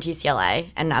Russ went to UCLA,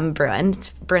 and I'm a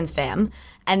Bruins fan.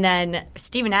 And then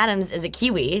Steven Adams is a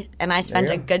Kiwi, and I spent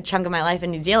a good chunk of my life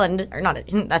in New Zealand, or not.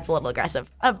 That's a little aggressive.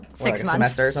 6 like months, a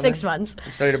semester or something? 6 months.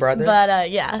 You studied abroad there? But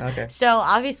yeah. Okay. So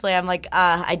obviously, I'm like,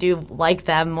 I do like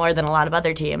them more than a lot of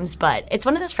other teams. But it's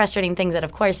one of those frustrating things that,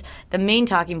 of course, the main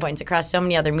talking points across so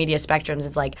many other media spectrums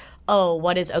is like, oh,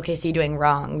 what is OKC doing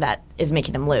wrong that is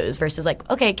making them lose? Versus like,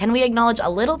 okay, can we acknowledge a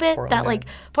little bit that like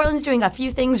Portland's doing a few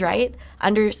things right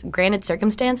under granted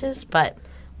circumstances, but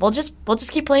we'll just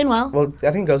keep playing well. Well, I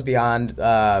think it goes beyond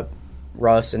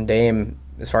Russ and Dame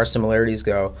as far as similarities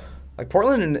go. Like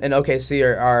Portland and OKC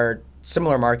are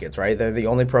similar markets, right? They're the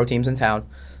only pro teams in town.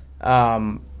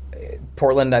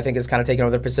 Portland, I think, is kind of taking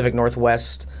over the Pacific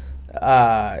Northwest,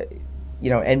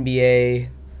 NBA,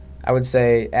 I would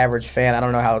say, average fan. I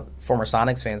don't know how former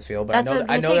Sonics fans feel, but That's I know, what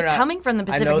I was I know gonna say, they're not coming from the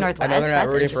Pacific Northwest. I know they're not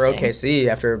that's rooting for interesting. OKC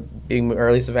after being, or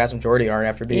at least the vast majority aren't,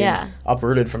 after being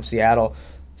uprooted from Seattle.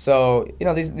 So,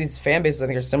 these fan bases, I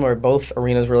think, are similar. Both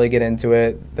arenas really get into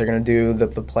it. They're going to do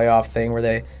the playoff thing where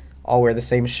they all wear the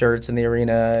same shirts in the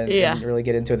arena and really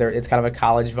get into it. It's kind of a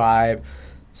college vibe.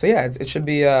 So, yeah, it should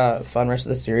be a fun rest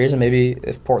of the series. And maybe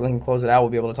if Portland can close it out,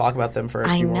 we'll be able to talk about them for a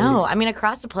few more weeks. I mean,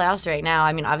 across the playoffs right now,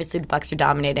 obviously the Bucks are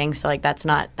dominating, so like that's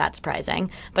not that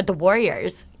surprising. But the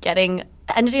Warriors ending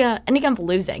up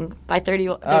losing by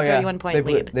 31-point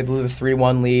lead. They blew the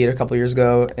 3-1 lead a couple years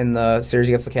ago in the series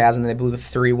against the Cavs, and then they blew the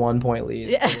 3-1-point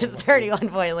lead. Yeah,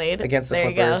 31-point lead. Against the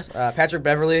there Clippers. You go. Patrick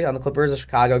Beverley on the Clippers, a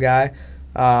Chicago guy.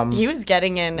 He was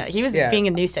getting in. He was being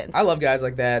a nuisance. I love guys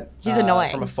like that. He's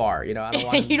annoying from afar. I don't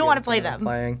want you don't want to play them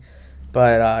playing,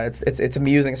 but it's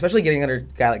amusing, especially getting under a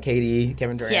guy like KD,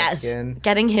 Kevin Durant's skin.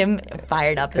 Getting him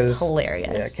fired up is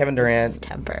hilarious. Yeah, Kevin Durant. His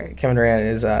temper. Kevin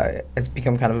Durant has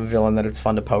become kind of a villain that it's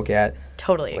fun to poke at.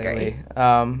 Totally lately. agree.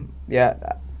 I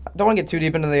don't want to get too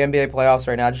deep into the NBA playoffs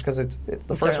right now, just because it's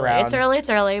the first round. It's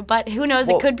early, but who knows?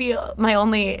 It could be my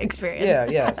only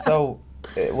experience. Yeah. So,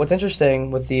 what's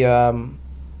interesting with the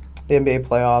NBA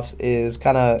playoffs is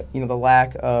kind of the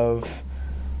lack of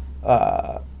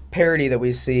parity that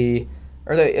we see,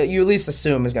 or that you at least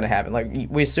assume is going to happen. Like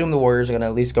we assume the Warriors are going to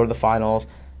at least go to the finals.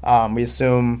 We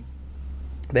assume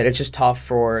that it's just tough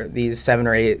for these 7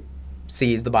 or 8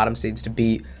 seeds, the bottom seeds, to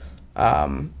beat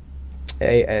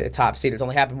a top seed. It's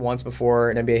only happened once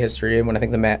before in NBA history, when I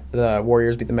think the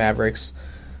Warriors beat the Mavericks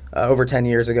over 10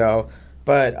 years ago.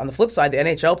 But on the flip side, the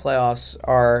NHL playoffs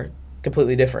are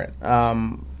completely different.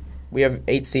 We have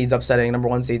 8 seeds upsetting number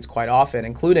 1 seeds quite often,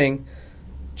 including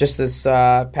just this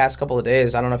past couple of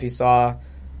days. I don't know if you saw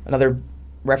another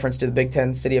reference to the Big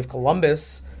Ten city of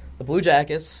Columbus. The Blue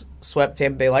Jackets swept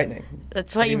Tampa Bay Lightning.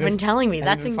 That's what you've been telling me.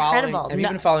 That's incredible. Have you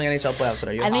been following NHL playoffs?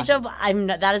 Are you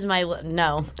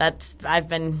I've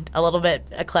been a little bit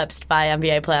eclipsed by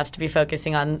NBA playoffs to be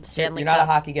focusing on Stanley Cup. You're not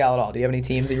a hockey gal at all. Do you have any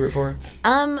teams that you root for?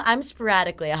 I'm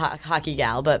sporadically a hockey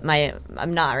gal, but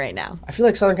I'm not right now. I feel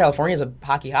like Southern California is a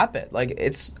hockey hotbed. Like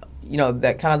it's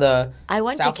that kind of the I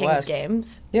went Southwest. to Kings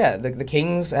games. Yeah, the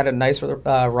Kings had a nice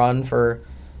run for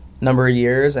a number of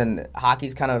years, and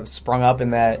hockey's kind of sprung up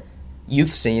in that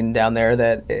youth scene down there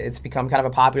that it's become kind of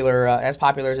a popular, as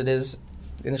popular as it is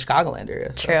in the Chicagoland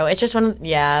area. So. True. It's just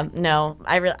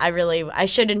I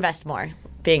should invest more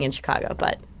being in Chicago,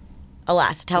 but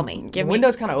alas, tell me. The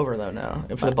window's kind of over, though, now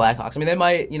for the Blackhawks. I mean, they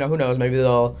might, who knows, maybe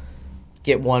they'll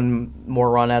get one more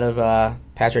run out of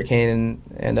Patrick Kane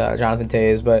and Jonathan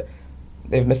Toews, but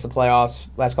they've missed the playoffs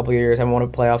last couple of years, haven't won a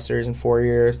playoff series in 4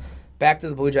 years. Back to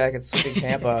the Blue Jackets sweeping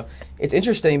Tampa. It's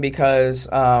interesting because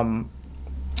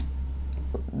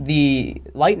the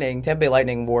Tampa Bay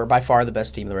Lightning were by far the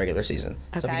best team in the regular season.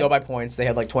 Okay. So if you go by points, they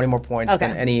had like 20 more points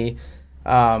than any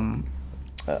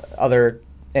other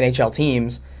NHL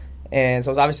teams. And so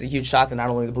it was obviously a huge shock that not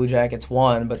only the Blue Jackets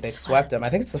won, but they swept them. I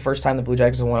think it's the first time the Blue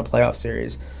Jackets have won a playoff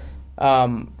series.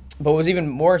 But what was even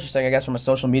more interesting, I guess, from a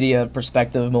social media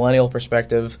perspective, millennial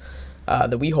perspective,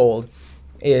 that we hold,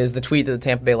 is the tweet that the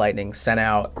Tampa Bay Lightning sent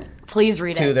out. Please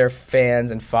read to it. their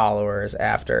fans and followers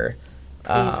after.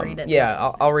 Please read it.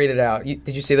 Yeah, I'll read it out.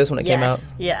 Did you see this when it came out?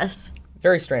 Yes.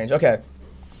 Very strange. Okay.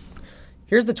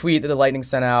 Here's the tweet that the Lightning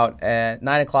sent out at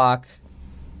 9 o'clock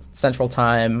Central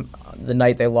Time the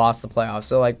night they lost the playoffs.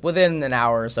 So, like, within an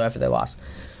hour or so after they lost.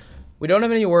 We don't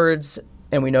have any words,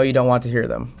 and we know you don't want to hear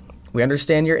them. We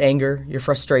understand your anger, your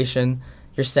frustration,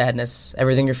 your sadness,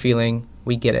 everything you're feeling.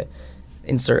 We get it.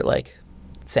 Insert, like,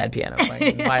 sad piano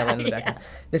playing, violin in the background.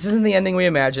 This isn't the ending we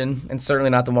imagined, and certainly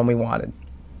not the one we wanted.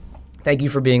 Thank you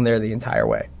for being there the entire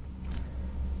way.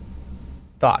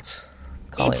 Thoughts?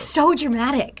 It's so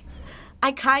dramatic.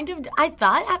 I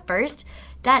thought at first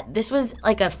that this was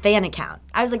like a fan account.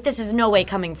 I was like, this is no way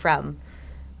coming from.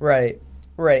 Right.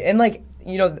 And, like,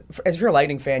 you know, as if you're a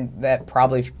Lightning fan, that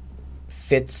probably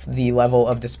fits the level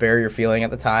of despair you're feeling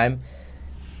at the time.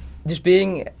 Just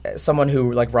being someone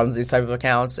who, like, runs these type of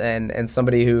accounts and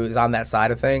somebody who is on that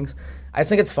side of things, I just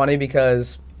think it's funny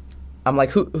because I'm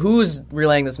like, who's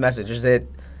relaying this message? Is it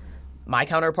my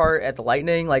counterpart at the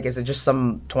Lightning? Like, is it just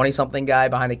some 20-something guy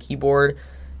behind a keyboard?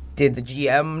 Did the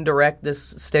GM direct this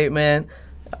statement?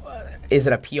 Is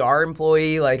it a PR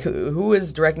employee? Like, who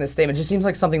is directing this statement? It just seems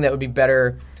like something that would be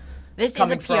better. This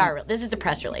is a PR. This is a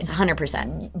press release,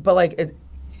 100%. But, like,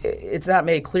 it's not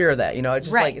made clear that, you know. It's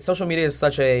just like social media is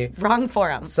such a wrong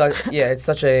forum. It's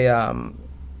such a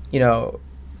you know,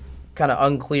 kind of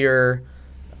unclear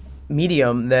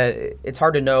medium that it's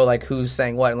hard to know, like, who's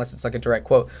saying what unless it's like a direct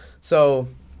quote. So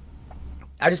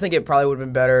I just think it probably would have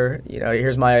been better, you know,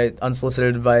 here's my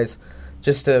unsolicited advice,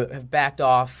 just to have backed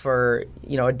off for,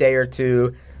 you know, a day or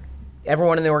two.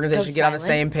 Everyone in the organization should get on the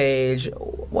same page.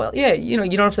 Well, yeah, you know,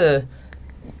 you don't have to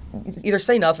either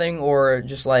say nothing or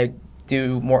just, like,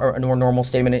 do a more normal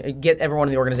statement. Get everyone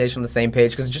in the organization on the same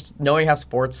page, because just knowing how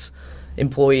sports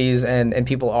employees and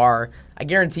people are, I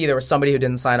guarantee there was somebody who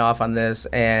didn't sign off on this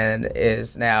and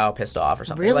is now pissed off or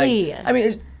something. Really? Like, I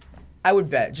mean, I would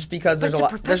bet, just because there's a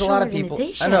lot of people.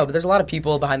 I know, but there's a lot of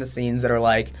people behind the scenes that are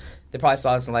like, they probably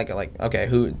saw this and like okay,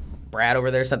 who, Brad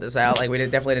over there sent this out? Like, we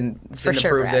definitely didn't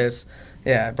approve Brad. This.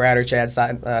 Yeah, Brad or Chad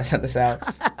sent this out.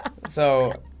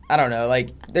 So I don't know.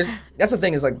 Like, that's the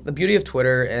thing, is like the beauty of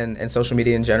Twitter and social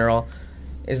media in general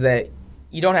is that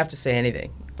you don't have to say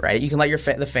anything, right? You can let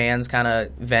the fans kind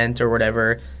of vent or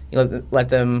whatever. You know, let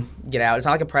them get out. It's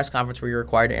not like a press conference where you're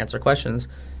required to answer questions.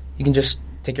 You can just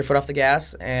take your foot off the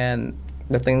gas and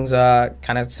let things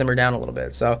kind of simmer down a little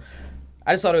bit. So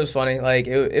I just thought it was funny. Like,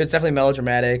 it was definitely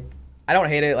melodramatic. I don't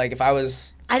hate it. Like, if I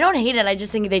was... I don't hate it. I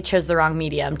just think they chose the wrong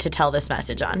medium to tell this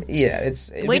message on. Yeah,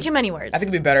 it's... Way too many words. I think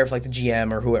it'd be better if, like, the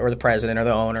GM or whoever, or the president or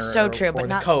the owner or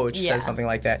the coach says something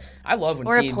like that. I love when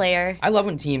teams... Or a player. I love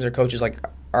when teams or coaches, like,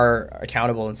 are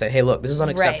accountable and say, hey, look, this is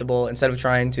unacceptable. Right. Instead of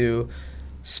trying to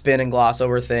spin and gloss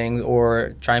over things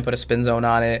or try and put a spin zone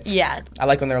on it. Yeah. I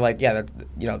like when they're like, yeah,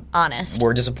 you know, honest.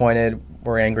 We're disappointed,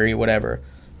 we're angry, whatever.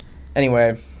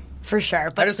 Anyway, for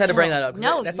sure. But I just had to bring that up.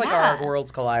 No, that's like our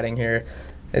worlds colliding here.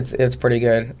 It's pretty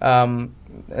good. And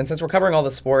since we're covering all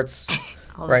the sports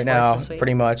right now,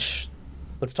 pretty much,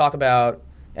 let's talk about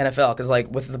NFL, because like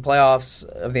with the playoffs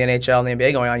of the NHL and the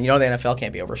NBA going on, you know the NFL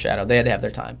can't be overshadowed. They had to have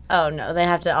their time. Oh no, they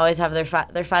have to always have their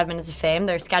 5 minutes of fame.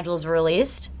 Their schedules were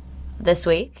released this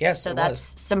week. Yes, so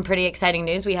that's some pretty exciting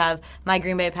news. We have my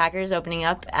Green Bay Packers opening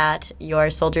up at your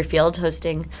Soldier Field,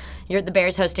 the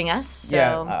Bears hosting us. So.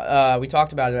 Yeah, we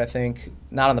talked about it, I think,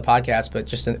 not on the podcast, but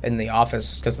just in the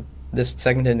office, because this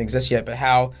segment didn't exist yet, but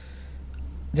how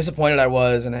disappointed I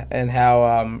was and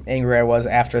how angry I was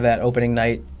after that opening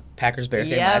night Packers-Bears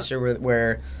game last year,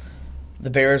 where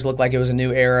the Bears looked like it was a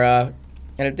new era,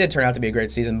 and it did turn out to be a great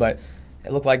season, but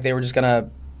it looked like they were just going to,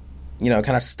 you know,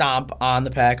 kind of stomp on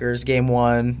the Packers game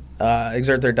one,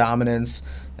 exert their dominance,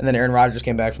 and then Aaron Rodgers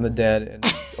came back from the dead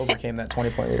and overcame that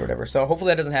 20-point lead or whatever. So hopefully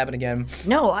that doesn't happen again.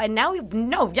 No, and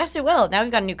yes, it will. Now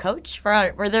we've got a new coach.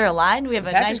 We're there aligned. We have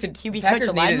a nice QB coach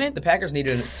alignment. The Packers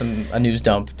needed a news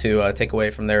dump to take away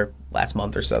from their last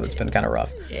month or so. That's been kind of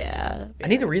rough. Yeah. I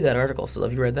need to read that article still.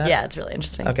 Have you read that? Yeah, it's really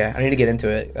interesting. Okay, I need to get into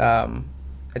it.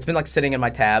 It's been like sitting in my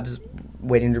tabs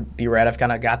waiting to be read. I've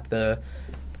kind of got the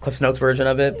Cliff's Notes version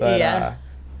of it, but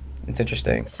it's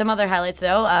interesting. Some other highlights,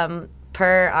 though.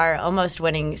 Per our almost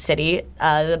winning city,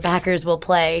 the Packers will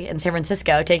play in San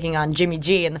Francisco, taking on Jimmy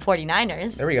G and the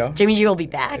 49ers. There we go. Jimmy G will be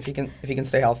back. If he can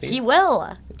stay healthy. He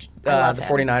will. The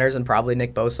 49ers and probably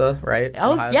Nick Bosa, right?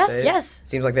 Oh, Ohio yes, State. yes.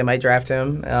 Seems like they might draft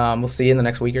him. We'll see in the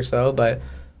next week or so, but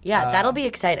Yeah, that'll be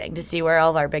exciting to see where all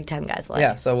of our Big Ten guys lie.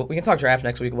 Yeah, so we can talk draft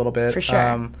next week a little bit. For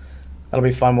sure. That'll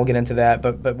be fun. We'll get into that.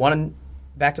 But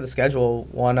back to the schedule,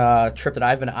 one trip that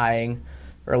I've been eyeing,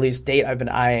 or at least date I've been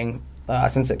eyeing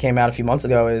since it came out a few months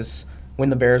ago, is when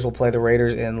the Bears will play the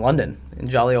Raiders in London, in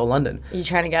jolly old London. Are you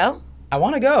trying to go? I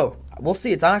want to go. We'll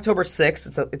see. It's on October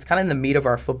 6th. It's kind of in the meat of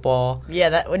our football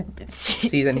that would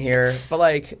season here. But,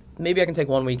 like, maybe I can take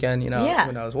one weekend, Yeah.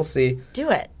 Who knows? We'll see. Do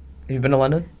it. Have you been to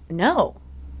London? No,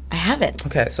 I haven't.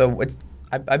 Okay, so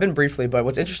I've been briefly, but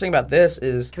what's interesting about this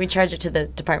is... Can we charge it to the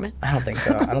department? I don't think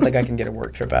so. I don't think I can get a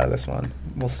work trip out of this one.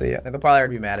 We'll see. They'll probably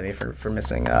already be mad at me for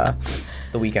missing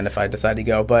the weekend if I decide to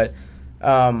go. But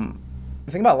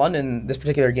the thing about London, this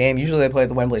particular game, usually they play at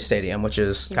the Wembley Stadium, which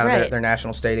is kind of their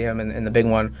national stadium and the big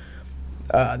one.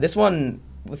 This one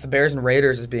with the Bears and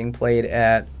Raiders is being played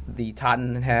at the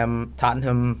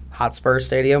Tottenham Hotspur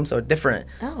Stadium, so a different,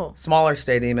 smaller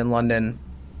stadium in London.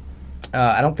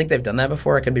 I don't think they've done that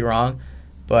before. I could be wrong,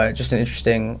 but just an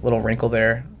interesting little wrinkle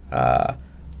there. I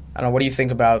don't know. What do you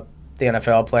think about the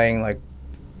NFL playing like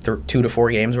 2 to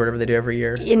 4 games or whatever they do every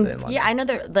year? Yeah, I know.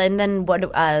 And then what?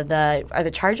 Are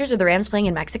the Chargers or the Rams playing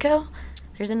in Mexico?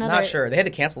 There's another. Not sure. They had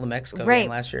to cancel the Mexico game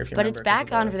last year. If you but remember, it's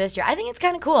back on for this year. I think it's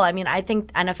kind of cool. I mean, I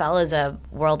think NFL is a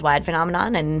worldwide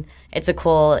phenomenon, and it's a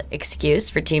cool excuse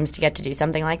for teams to get to do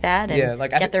something like that and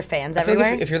get their fans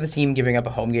everywhere. Like if you're the team giving up a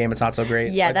home game, it's not so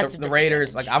great. Yeah, like that's the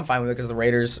Raiders. Like I'm fine with it because the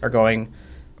Raiders are giving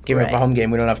up a home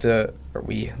game. We don't have to.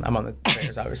 I'm on the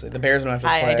Bears, obviously. The Bears don't have to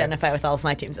play. I identify with all of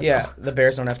my teams as well. Yeah, the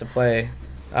Bears don't have to play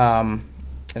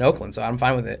in Oakland, so I'm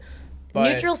fine with it. But,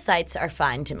 neutral sites are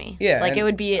fine to me. Yeah. Like it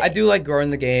would be. I do like growing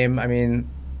the game. I mean,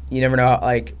 you never know,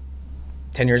 like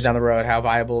 10 years down the road, how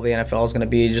viable the NFL is going to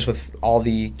be just with all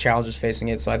the challenges facing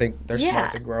it. So I think they're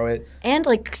smart to grow it. And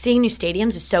like seeing new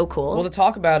stadiums is so cool. Well, to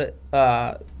talk about it,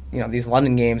 these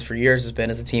London games for years has been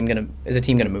is a team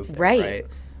gonna move there, right?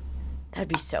 That'd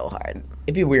be so hard.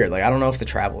 It'd be weird. Like I don't know if the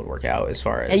travel would work out as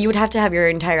far as. Yeah, you would have to have your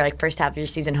entire first half of your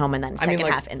season home and then second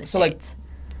half in the States.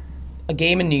 A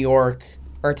game in New York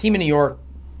or a team in New York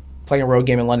playing a road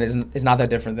game in London is not that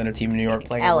different than a team in New York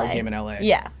playing a road game in LA.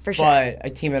 Yeah, for sure. But a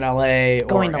team in LA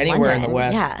going or anywhere London, in the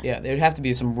West, there would have to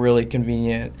be some really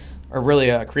convenient or really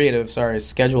creative,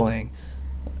 scheduling.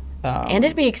 And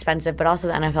it'd be expensive, but also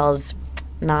the NFL is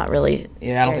not really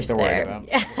scarce I don't think they're there. worried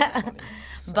about it.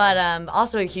 But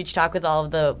also a huge talk with all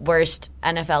of the worst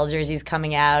NFL jerseys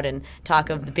coming out and talk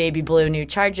of the baby blue new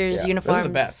Chargers uniforms. Those are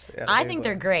the best. Yeah, I think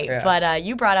they're great. Yeah. But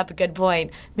you brought up a good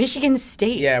point. Michigan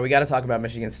State. Yeah, we got to talk about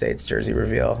Michigan State's jersey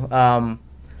reveal.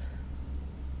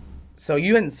 So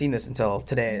you hadn't seen this until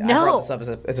today. No. I brought this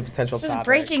up as a potential topic. This is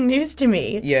breaking news to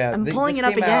me. Yeah. I'm pulling it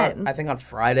up came again. Out, I think on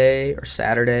Friday or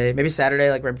Saturday. Maybe Saturday,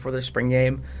 like right before the spring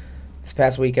game this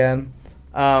past weekend.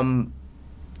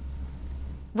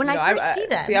 When I first see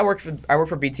that. See, I work for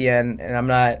BTN, and I'm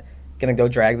not gonna go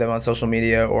drag them on social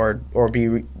media or be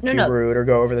rude or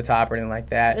go over the top or anything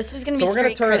like that. This is gonna be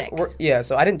straight critic.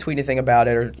 So I didn't tweet anything about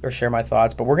it or share my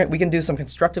thoughts, but we can do some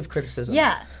constructive criticism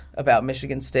about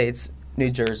Michigan State's new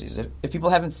jerseys. If people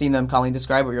haven't seen them, Colleen,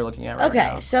 describe what you're looking at right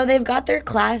now. Okay, so they've got their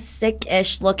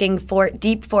classic-ish looking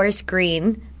deep forest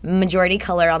green majority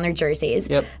color on their jerseys.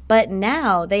 Yep. But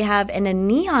now they have in a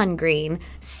neon green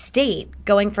state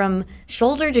going from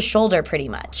shoulder to shoulder pretty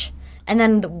much. And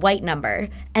then the white number.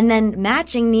 And then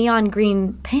matching neon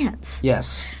green pants.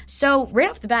 Yes. So right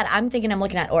off the bat, I'm thinking I'm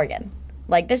looking at Oregon.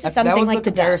 Like this is something that was like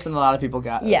the comparison Ducks. a lot of people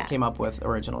came up with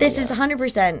originally. This is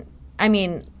 100%. I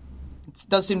mean, it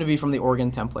does seem to be from the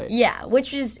Oregon template. Yeah,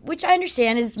 which I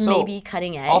understand is maybe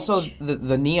cutting edge. Also,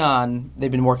 the neon they've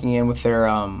been working in with their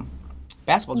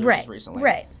basketball jerseys recently,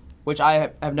 right? Which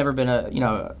I have never been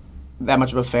that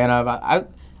much of a fan of.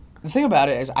 The thing about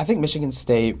it is, I think Michigan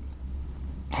State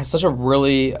has such a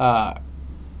really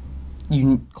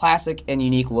classic and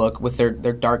unique look with their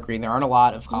dark green. There aren't a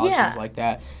lot of college teams like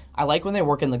that. I like when they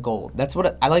work in the gold. That's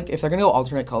what I like. If they're gonna go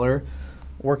alternate color,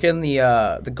 work in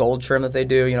the gold trim that they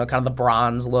do. Kind of the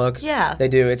bronze look. Yeah, they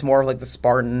do. It's more of like the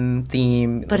Spartan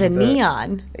theme. But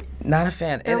neon. Not a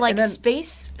fan. They're like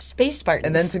space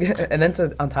Spartans. And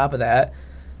then on top of that,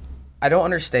 I don't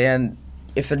understand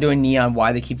if they're doing neon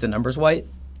why they keep the numbers white.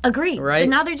 Agree. Right. But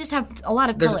now they just have a lot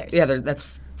of colors. Yeah, that's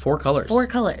 4 colors. 4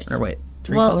 colors. Or wait,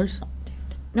 3 colors?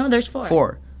 No, there's 4.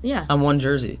 4. Yeah. On one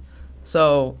jersey.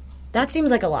 So that seems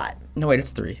like a lot. No, wait,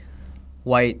 it's 3.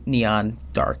 White, neon,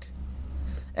 dark.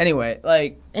 Anyway,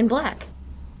 in black.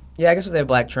 Yeah, I guess if they have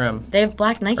black trim. They have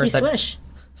black Nike swoosh.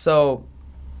 So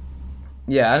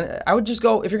yeah, I would just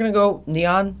go, if you're going to go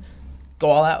neon, go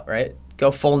all out, right?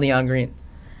 Go full neon green.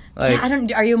 Like, I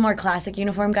don't. Are you a more classic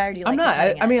uniform guy, or do you like I'm not. the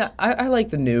cutting I mean, edge? I like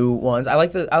the new ones. I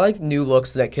like new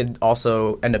looks that could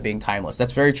also end up being timeless.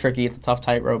 That's very tricky. It's a tough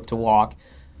tightrope to walk,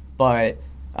 but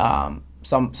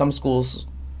some schools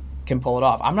can pull it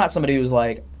off. I'm not somebody who's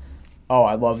like, oh,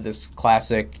 I love this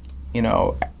classic,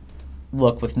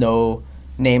 look with no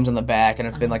names on the back, and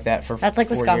it's been like that for That's like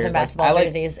 4 Wisconsin years. basketball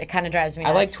jerseys. It kind of drives me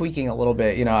nuts. I like tweaking a little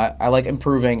bit. I like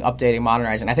improving, updating,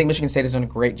 modernizing. I think Michigan State has done a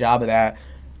great job of that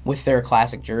with their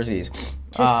classic jerseys.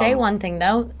 To say one thing,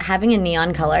 though, having a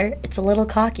neon color, it's a little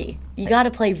cocky. You got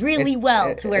to play really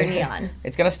well to wear neon.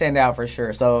 It's going to stand out for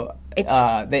sure. So they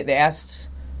asked,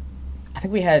 I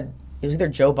think it was either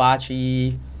Joe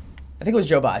Bocci, I think it was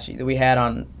Joe Bocci that we had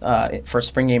on for a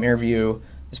spring game interview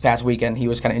this past weekend. He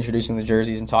was kind of introducing the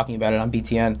jerseys and talking about it on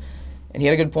BTN. And he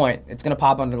had a good point. It's going to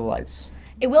pop under the lights.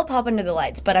 It will pop under the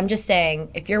lights, but I'm just saying,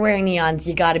 if you're wearing neons,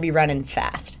 you got to be running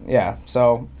fast. Yeah,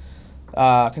 so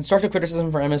constructive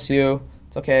criticism for MSU.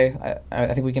 It's okay.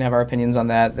 I think we can have our opinions on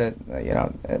that.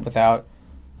 Without,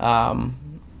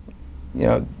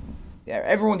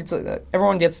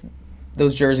 everyone gets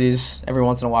those jerseys every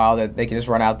once in a while that they can just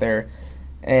run out there,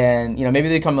 and maybe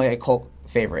they become like a cult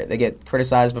favorite. They get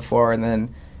criticized before, and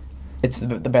then it's the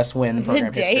best win in program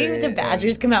history. The day history. the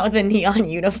Badgers come out with a neon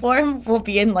uniform will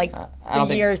be in the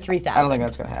year 3000. I don't think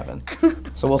that's going to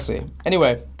happen. So we'll see.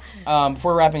 Anyway,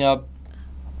 before wrapping up,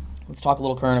 let's talk a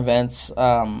little current events.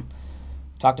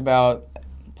 Talked about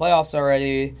playoffs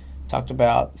already. Talked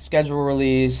about schedule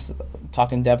release.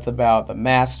 Talked in depth about the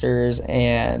Masters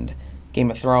and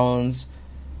Game of Thrones.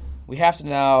 We have to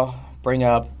now bring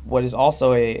up what is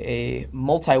also a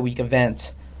multi-week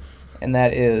event, and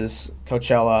that is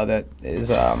Coachella that is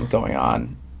going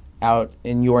on out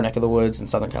in your neck of the woods in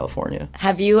Southern California.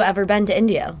 Have you ever been to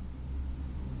India?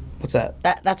 What's that?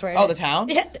 That's where it is. Oh, the town?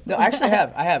 Yeah. No, actually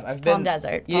I have. I've been Palm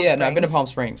Desert. I've been to Palm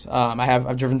Springs.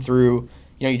 I've driven through,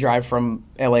 you drive from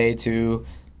LA to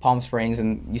Palm Springs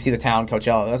and you see the town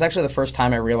Coachella. That was actually the first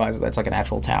time I realized that that's like an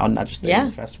actual town, not just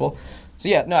the festival. So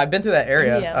I've been through that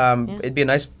area. India. It'd be a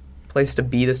nice place to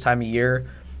be this time of year,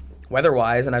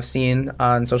 weather-wise, and I've seen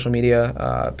on social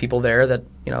media people there that,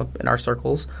 in our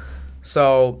circles.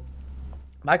 So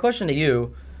my question to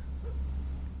you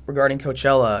regarding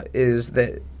Coachella is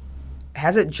that,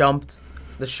 has it jumped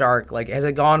the shark? Like, has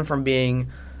it gone from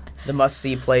being the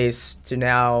must-see place to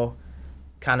now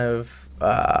kind of,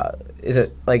 is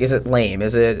it lame?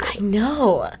 Is it... I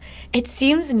know. It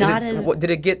seems not as...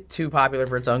 Did it get too popular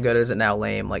for its own good, or is it now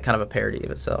lame, like kind of a parody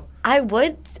of itself?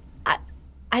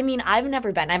 I mean, I've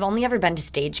never been. I've only ever been to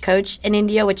Stagecoach in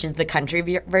India, which is the country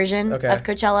version of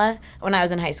Coachella, when I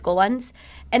was in high school once.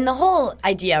 And the whole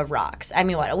idea rocks. I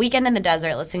mean, a weekend in the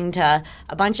desert, listening to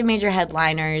a bunch of major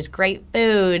headliners, great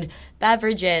food,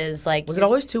 beverages. Was it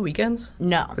always 2 weekends?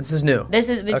 No. This is new.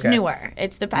 It's newer.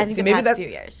 It's the past few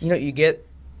years. You get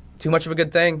too much of a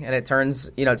good thing, and it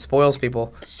turns, it spoils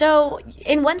people. So,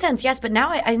 in one sense, yes, but now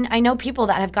I know people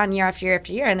that have gone year after year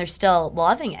after year, and they're still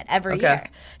loving it every year.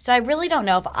 So I really don't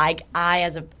know if I,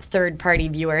 as a third-party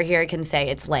viewer here, can say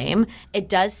it's lame. It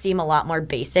does seem a lot more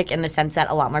basic in the sense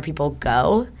that a lot more people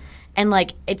go. And,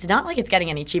 it's not like it's getting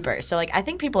any cheaper. So, I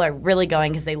think people are really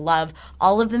going because they love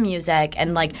all of the music.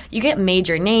 And, you get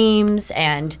major names.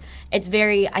 And it's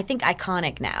very, I think,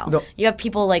 iconic now. No. You have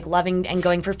people, loving and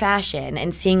going for fashion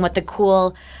and seeing what the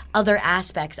cool other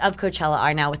aspects of Coachella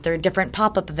are now with their different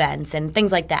pop-up events and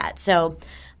things like that. So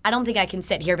I don't think I can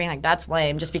sit here being like, that's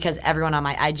lame, just because everyone on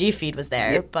my IG feed was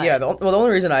there. Yeah, but the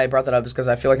only reason I brought that up is because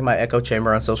I feel like in my echo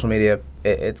chamber on social media,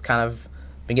 it's kind of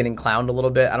been getting clowned a little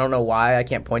bit. I don't know why. I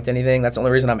can't point to anything. That's the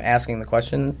only reason I'm asking the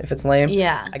question, if it's lame.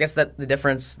 Yeah. I guess that the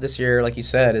difference this year, like you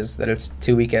said, is that it's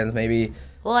 2 weekends maybe.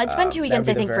 Well, it's been 2 weekends,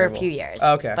 I think, for a few years.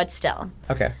 Okay. But still.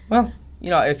 Okay. Well,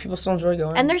 if people still enjoy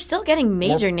going. And they're still getting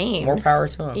major names. More power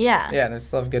to them. Yeah. Yeah, and they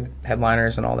still have good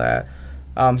headliners and all that.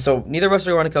 So neither of us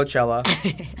are going to Coachella.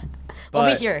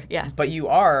 We'll be here, yeah. But you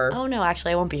are. Oh, no,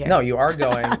 actually, I won't be here. No, you are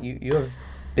going. you have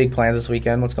big plans this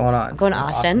weekend. What's going on? I'm going to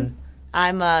Austin.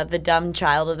 I'm the dumb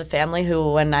child of the family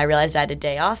who, when I realized I had a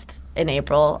day off in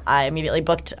April, I immediately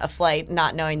booked a flight,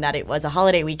 not knowing that it was a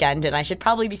holiday weekend and I should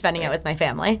probably be spending it with my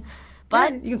family.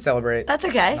 But you can celebrate. That's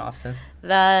okay. In Austin.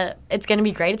 It's going to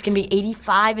be great. It's going to be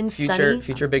 85 and sunny.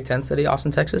 Future Big Ten city,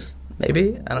 Austin, Texas.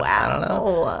 Maybe. I don't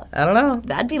know. I don't know.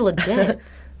 That'd be legit.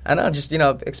 I know. Just,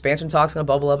 expansion talk's going to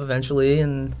bubble up eventually,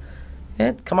 and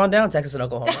come on down, Texas and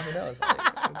Oklahoma. Who knows?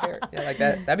 Like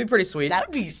that. That'd be pretty sweet. That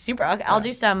would be super. I'll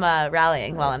do some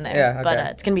rallying while I'm there. Yeah, okay. But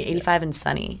it's going to be 85 and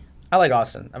sunny. I like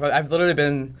Austin. I've literally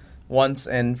been once,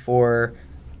 and for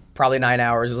probably 9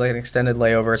 hours. It was like an extended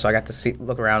layover, so I got to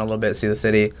look around a little bit, see the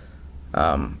city.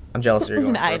 I'm jealous that you're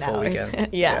going for a 9 full hours.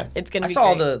 weekend. Yeah, it's gonna I be saw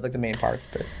all great. the main parts,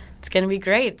 but It's gonna be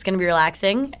great. It's gonna be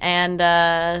relaxing, and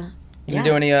you can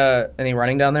do any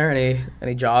running down there,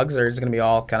 any jogs, or is it gonna be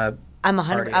all kind of?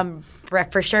 I'm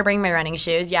for sure bringing my running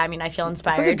shoes. Yeah, I mean, I feel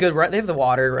inspired. It's like a good run. They have the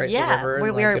water, right? Yeah, the river,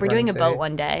 and, we're doing a running boat city.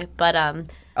 one day, but I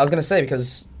was gonna say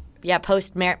because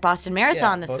post Boston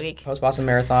Marathon this week. Post Boston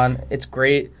Marathon, it's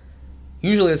great.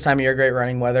 Usually this time of year, great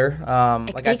running weather.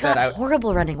 Like they I said, got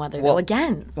horrible running weather though.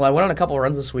 Again, Well, I went on a couple of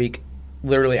runs this week,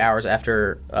 literally hours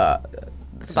after the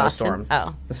snowstorm.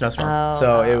 The snowstorm.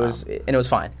 So it was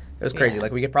fine. It was crazy. Yeah.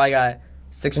 Like we probably got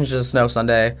 6 inches of snow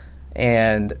Sunday,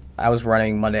 and I was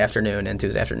running Monday afternoon and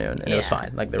Tuesday afternoon, and it was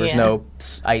fine. Like there was no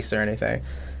ice or anything.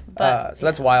 So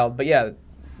that's wild. But yeah,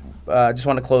 just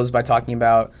want to close by talking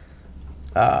about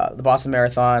the Boston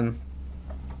Marathon,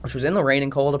 which was in the rain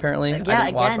and cold, apparently. I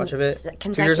didn't watch much of it.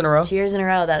 2 years in a row? 2 years in a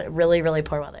row, that really, really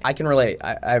poor weather. I can relate.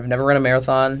 I've never run a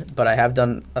marathon, but I have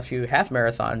done a few half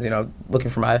marathons, looking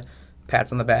for my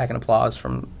pats on the back and applause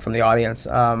from the audience.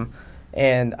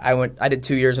 And I did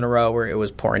 2 years in a row where it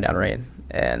was pouring down rain,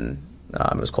 and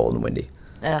it was cold and windy.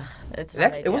 Ugh,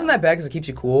 It wasn't that bad because it keeps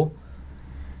you cool.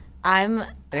 And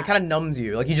it kind of numbs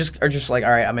you. Like, you just are just like, all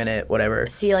right, I'm in it, whatever.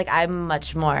 See, like, I'm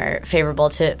much more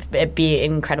favorable to it be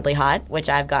incredibly hot, which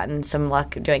I've gotten some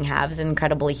luck doing halves in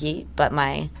incredibly heat, but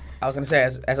I was going to say,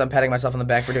 as I'm patting myself on the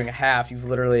back for doing a half, you've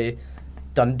literally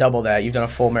done double that. You've done a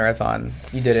full marathon.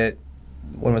 You did it,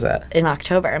 when was that? In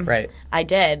October. Right. I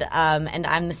did. And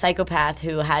I'm the psychopath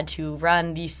who had to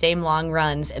run these same long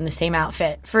runs in the same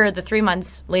outfit for the 3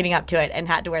 months leading up to it, and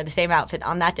had to wear the same outfit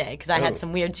on that day because I had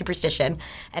some weird superstition.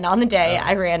 And on the day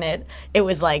I ran it, it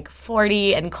was like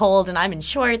 40 and cold, and I'm in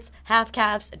shorts, half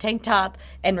calves, a tank top,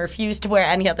 and refused to wear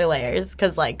any other layers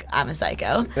because, like, I'm a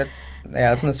psycho.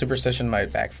 That's when the superstition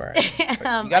might backfire. You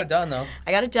got it done, though.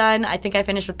 I got it done. I think I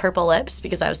finished with purple lips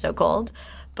because I was so cold.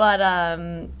 But,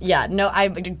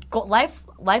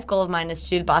 life goal of mine is to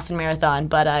do the Boston Marathon,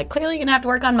 but clearly going to have to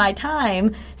work on my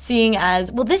time, seeing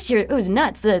as, this year, it was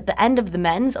nuts. The end of the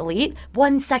men's elite,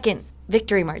 1 second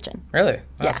victory margin. Really? Wow,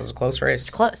 Yeah. So it was a close race. It's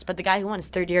close, but the guy who won his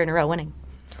third year in a row winning.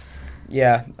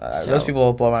 Yeah, those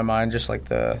people blow my mind, just like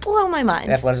the Blow my mind.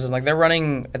 athleticism. Like, they're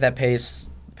running at that pace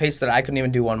that I couldn't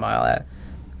even do 1 mile at.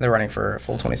 They're running for a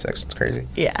full 26. It's crazy.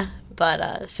 Yeah. But,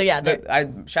 I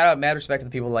shout out mad respect to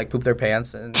the people who, like, poop their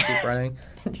pants and keep running.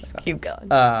 just keep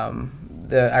going.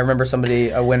 I remember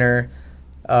a winner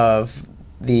of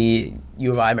the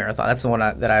U of I marathon. That's the one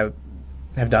that I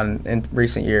have done in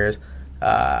recent years.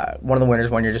 One of the winners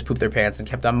one year just pooped their pants and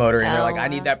kept on motoring. They're like, I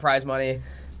need that prize money.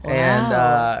 Wow.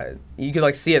 And you could,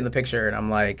 like, see it in the picture. And I'm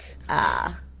like,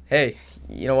 hey,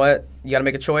 you know what? You got to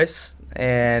make a choice.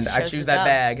 And I choose that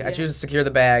bag. Yeah. I choose to secure the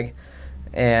bag.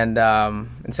 And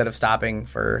instead of stopping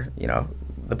for,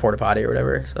 the porta potty or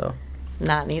whatever. So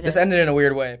not needed. This ended in a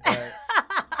weird way, but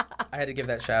I had to give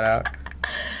that shout out.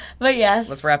 But yes.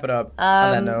 Let's wrap it up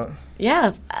on that note.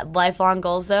 Yeah, lifelong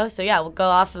goals though. So yeah, we'll go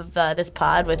off of this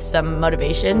pod with some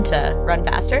motivation to run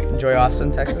faster. Enjoy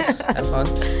Austin, Texas. Have fun.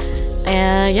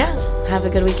 And yeah, have a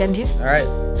good weekend here. All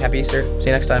right. Happy Easter. See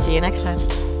you next time. See you next time.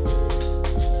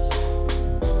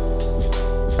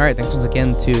 All right. Thanks once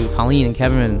again to Colleen and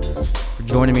Kevin for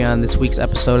joining me on this week's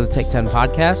episode of the Take 10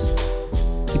 podcast.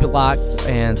 Keep it locked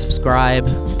and subscribe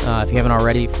if you haven't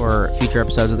already for future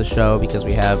episodes of the show, because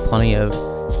we have plenty of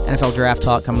NFL draft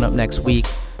talk coming up next week,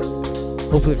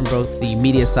 hopefully from both the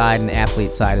media side and the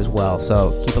athlete side as well.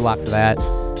 So keep it locked for that.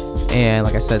 And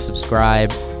like I said,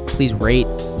 subscribe. Please rate,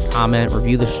 comment,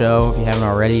 review the show if you haven't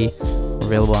already. We're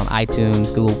available on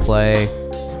iTunes, Google Play,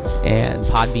 and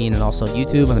Podbean, and also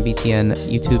YouTube on the BTN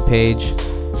YouTube page.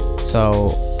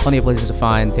 So plenty of places to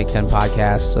find Take 10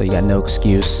 podcasts, so you got no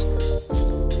excuse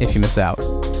if you miss out.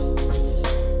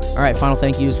 All right, final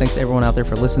thank yous. Thanks to everyone out there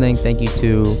for listening. Thank you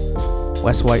to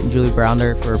Wes White and Julie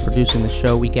Browner for producing the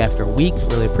show week after week.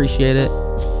 Really appreciate it.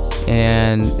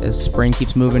 And as spring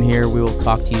keeps moving here, we will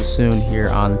talk to you soon here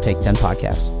on the Take 10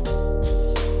 podcast.